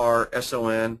AROBERSON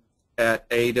at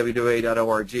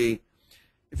AWWA.org.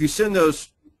 If you send those,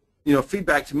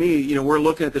 feedback to me, we're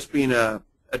looking at this being a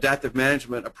adaptive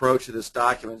management approach to this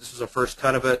document. This is a first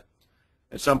cut of it.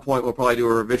 At some point, we'll probably do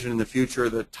a revision in the future.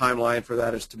 The timeline for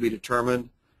that is to be determined.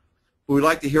 But we'd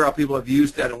like to hear how people have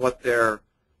used that and what their,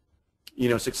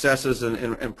 successes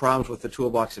and problems with the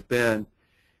toolbox have been.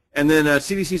 And then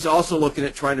CDC is also looking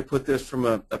at trying to put this from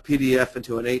a PDF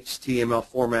into an HTML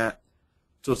format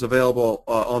so it's available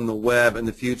on the web in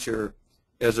the future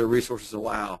as their resources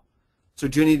allow. So,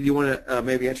 Jenny, do you want to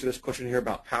maybe answer this question here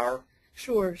about power?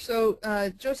 Sure. So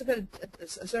Joseph had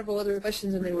several other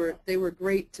questions, and they were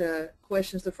great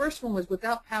questions. The first one was,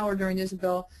 without power during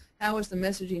Isabel, how was the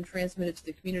messaging transmitted to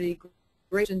the community?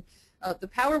 Great. The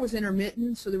power was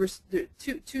intermittent, so there were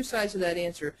two sides of that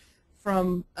answer.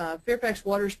 From Fairfax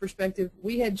Water's perspective,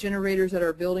 we had generators at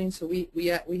our building, so we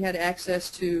had access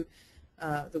to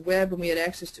the web, and we had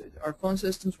access to our phone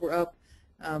systems were up,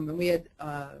 and we had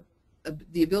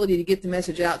the ability to get the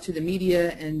message out to the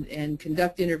media and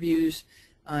conduct interviews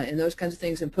and those kinds of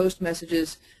things and post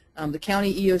messages. The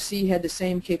county EOC had the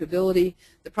same capability.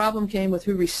 The problem came with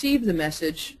who received the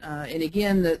message, and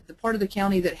again, the part of the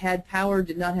county that had power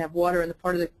did not have water, and the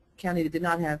part of the county that did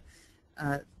not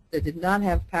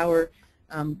have power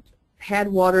had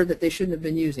water that they shouldn't have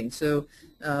been using. So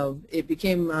it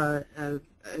became a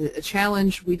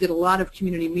challenge. We did a lot of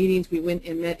community meetings. We went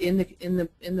and met in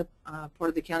the part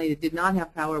of the county that did not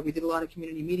have power. We did a lot of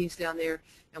community meetings down there,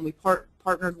 and we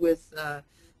partnered with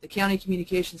the county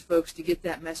communications folks to get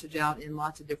that message out in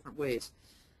lots of different ways.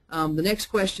 The next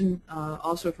question,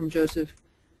 also from Joseph,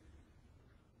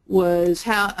 was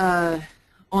how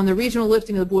on the regional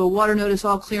lifting of the boil water notice,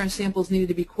 all clearance samples needed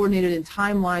to be coordinated and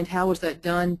timelined. How was that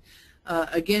done?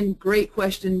 Again, great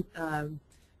question.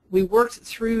 We worked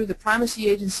through the primacy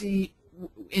agency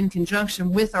in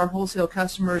conjunction with our wholesale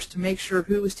customers to make sure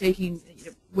who was taking,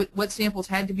 what samples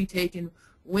had to be taken,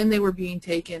 when they were being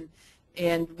taken,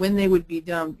 and when they would be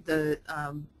done. The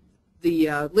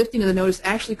lifting of the notice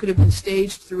actually could have been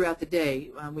staged throughout the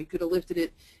day. We could have lifted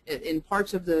it in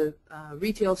parts of the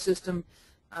retail system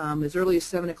as early as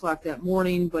 7 o'clock that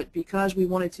morning, but because we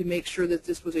wanted to make sure that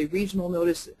this was a regional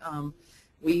notice,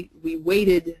 we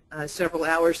waited several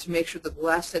hours to make sure that the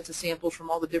last sets of samples from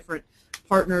all the different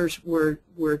partners were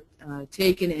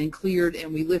taken and cleared,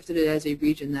 and we lifted it as a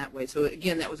region that way. So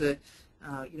again, that was a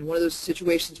one of those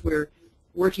situations where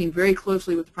working very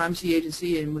closely with the primacy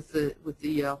agency and with the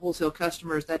wholesale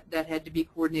customers, that had to be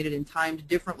coordinated and timed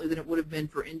differently than it would have been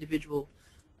for individual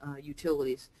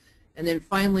utilities. And then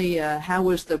finally, how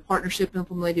was the partnership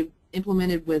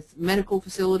implemented with medical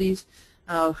facilities?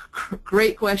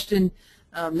 Great question.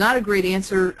 Not a great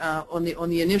answer on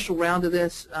the initial round of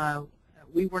this.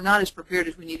 We were not as prepared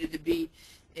as we needed to be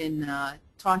in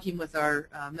talking with our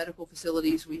medical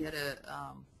facilities. We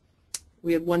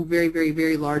had one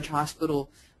very large hospital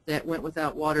that went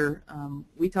without water.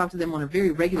 We talk to them on a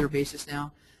very regular basis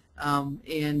now,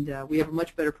 and we have a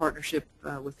much better partnership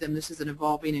with them. This is an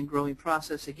evolving and growing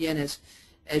process. Again,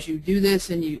 as you do this,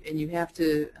 and you have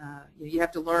to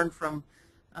learn from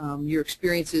your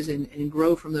experiences and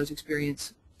grow from those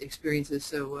experiences.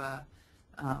 So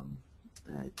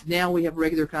now we have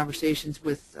regular conversations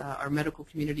with our medical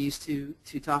communities to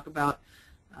talk about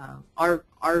our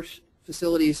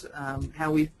facilities,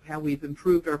 how we've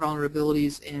improved our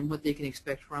vulnerabilities and what they can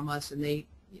expect from us, and they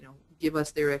give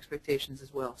us their expectations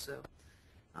as well. So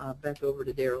back over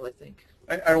to Daryl, I think.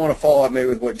 I want to follow up maybe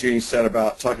with what Jeannie said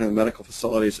about talking to the medical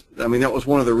facilities. I mean, that was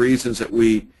one of the reasons that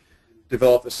we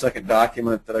developed a second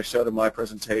document that I showed in my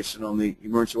presentation on the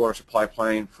emergency water supply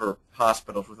planning for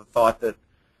hospitals, with the thought that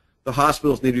the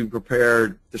hospitals need to be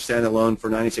prepared to stand alone for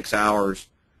 96 hours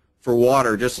for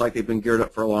water, just like they've been geared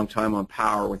up for a long time on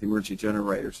power with emergency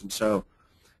generators. And so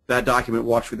that document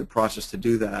walks through the process to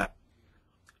do that.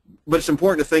 But it's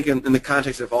important to think in the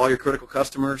context of all your critical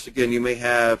customers. Again, you may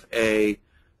have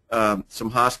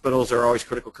some hospitals are always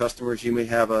critical customers. You may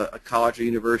have a college or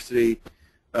university.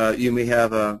 You may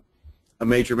have a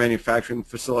major manufacturing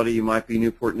facility. You might be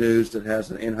Newport News that has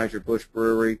an Anheuser-Busch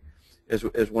brewery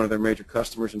as one of their major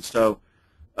customers. And so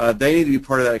they need to be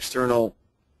part of that external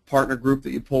partner group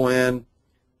that you pull in.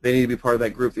 They need to be part of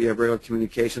that group that you have regular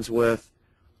communications with.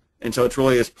 And so it's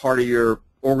really as part of your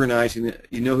organizing,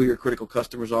 you know who your critical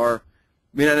customers are. It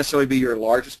may not necessarily be your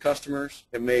largest customers.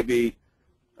 It may be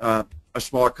a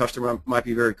smaller customer might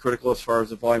be very critical as far as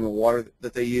the volume of water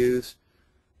that they use.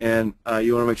 And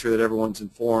you want to make sure that everyone's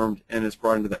informed and is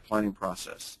brought into that planning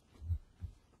process.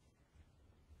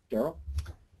 Daryl?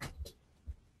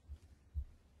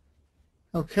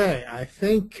 Okay, I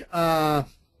think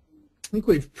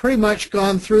we've pretty much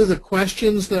gone through the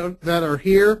questions that are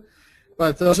here.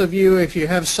 But those of you, if you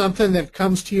have something that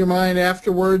comes to your mind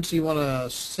afterwards, you want to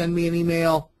send me an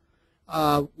email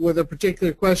with a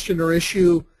particular question or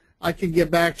issue, I can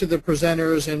get back to the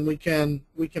presenters and we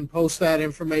can post that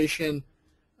information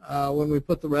when we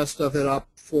put the rest of it up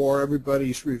for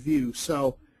everybody's review.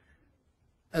 So,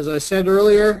 as I said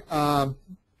earlier,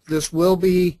 this will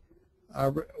be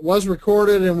was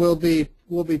recorded and will be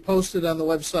posted on the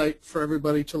website for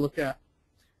everybody to look at.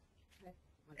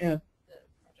 Yeah.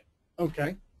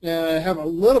 Okay. And I have a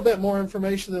little bit more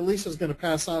information that Lisa's going to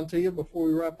pass on to you before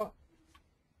we wrap up.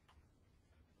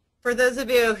 For those of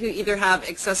you who either have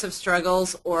excessive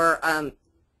struggles or,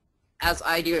 as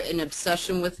I do, an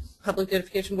obsession with public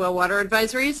notification boil water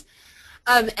advisories,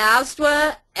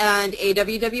 ASDWA and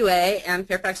AWWA and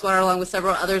Fairfax Water, along with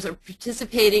several others, are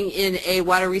participating in a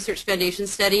Water Research Foundation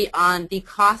study on the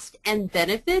cost and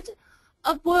benefit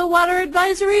of boil water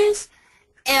advisories.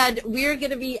 And we're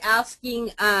going to be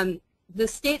asking the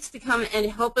states to come and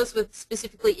help us with,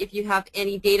 specifically, if you have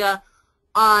any data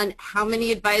on how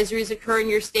many advisories occur in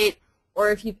your state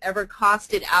or if you've ever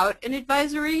costed out an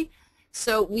advisory.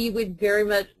 So we would very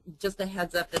much, just a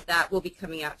heads up that will be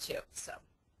coming out too. So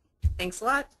thanks a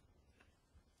lot.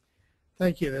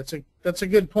 Thank you. That's a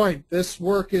good point. This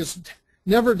work is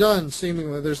never done,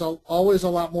 seemingly. There's always a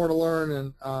lot more to learn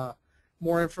and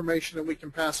more information that we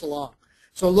can pass along.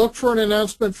 So look for an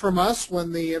announcement from us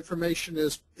when the information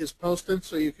is posted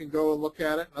so you can go and look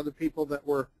at it. And other people that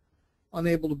were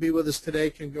unable to be with us today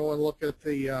can go and look at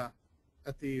the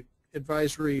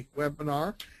advisory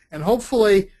webinar. And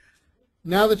hopefully,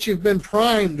 now that you've been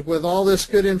primed with all this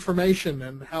good information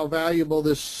and how valuable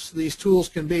these tools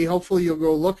can be, hopefully you'll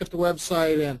go look at the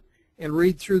website and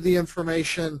read through the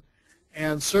information.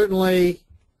 And certainly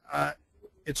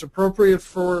it's appropriate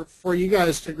for you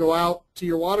guys to go out to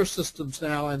your water systems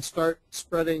now and start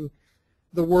spreading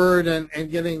the word and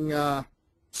getting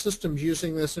systems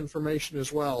using this information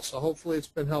as well. So hopefully it's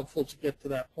been helpful to get to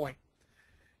that point.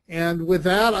 And with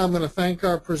that, I'm going to thank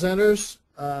our presenters,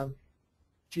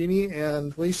 Jeannie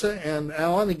and Lisa and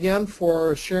Alan, again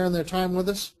for sharing their time with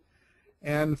us.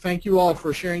 And thank you all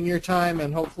for sharing your time,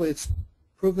 and hopefully it's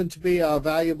proven to be a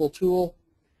valuable tool.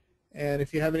 And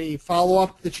if you have any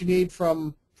follow-up that you need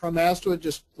from ASTHO,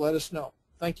 just let us know.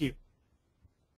 Thank you.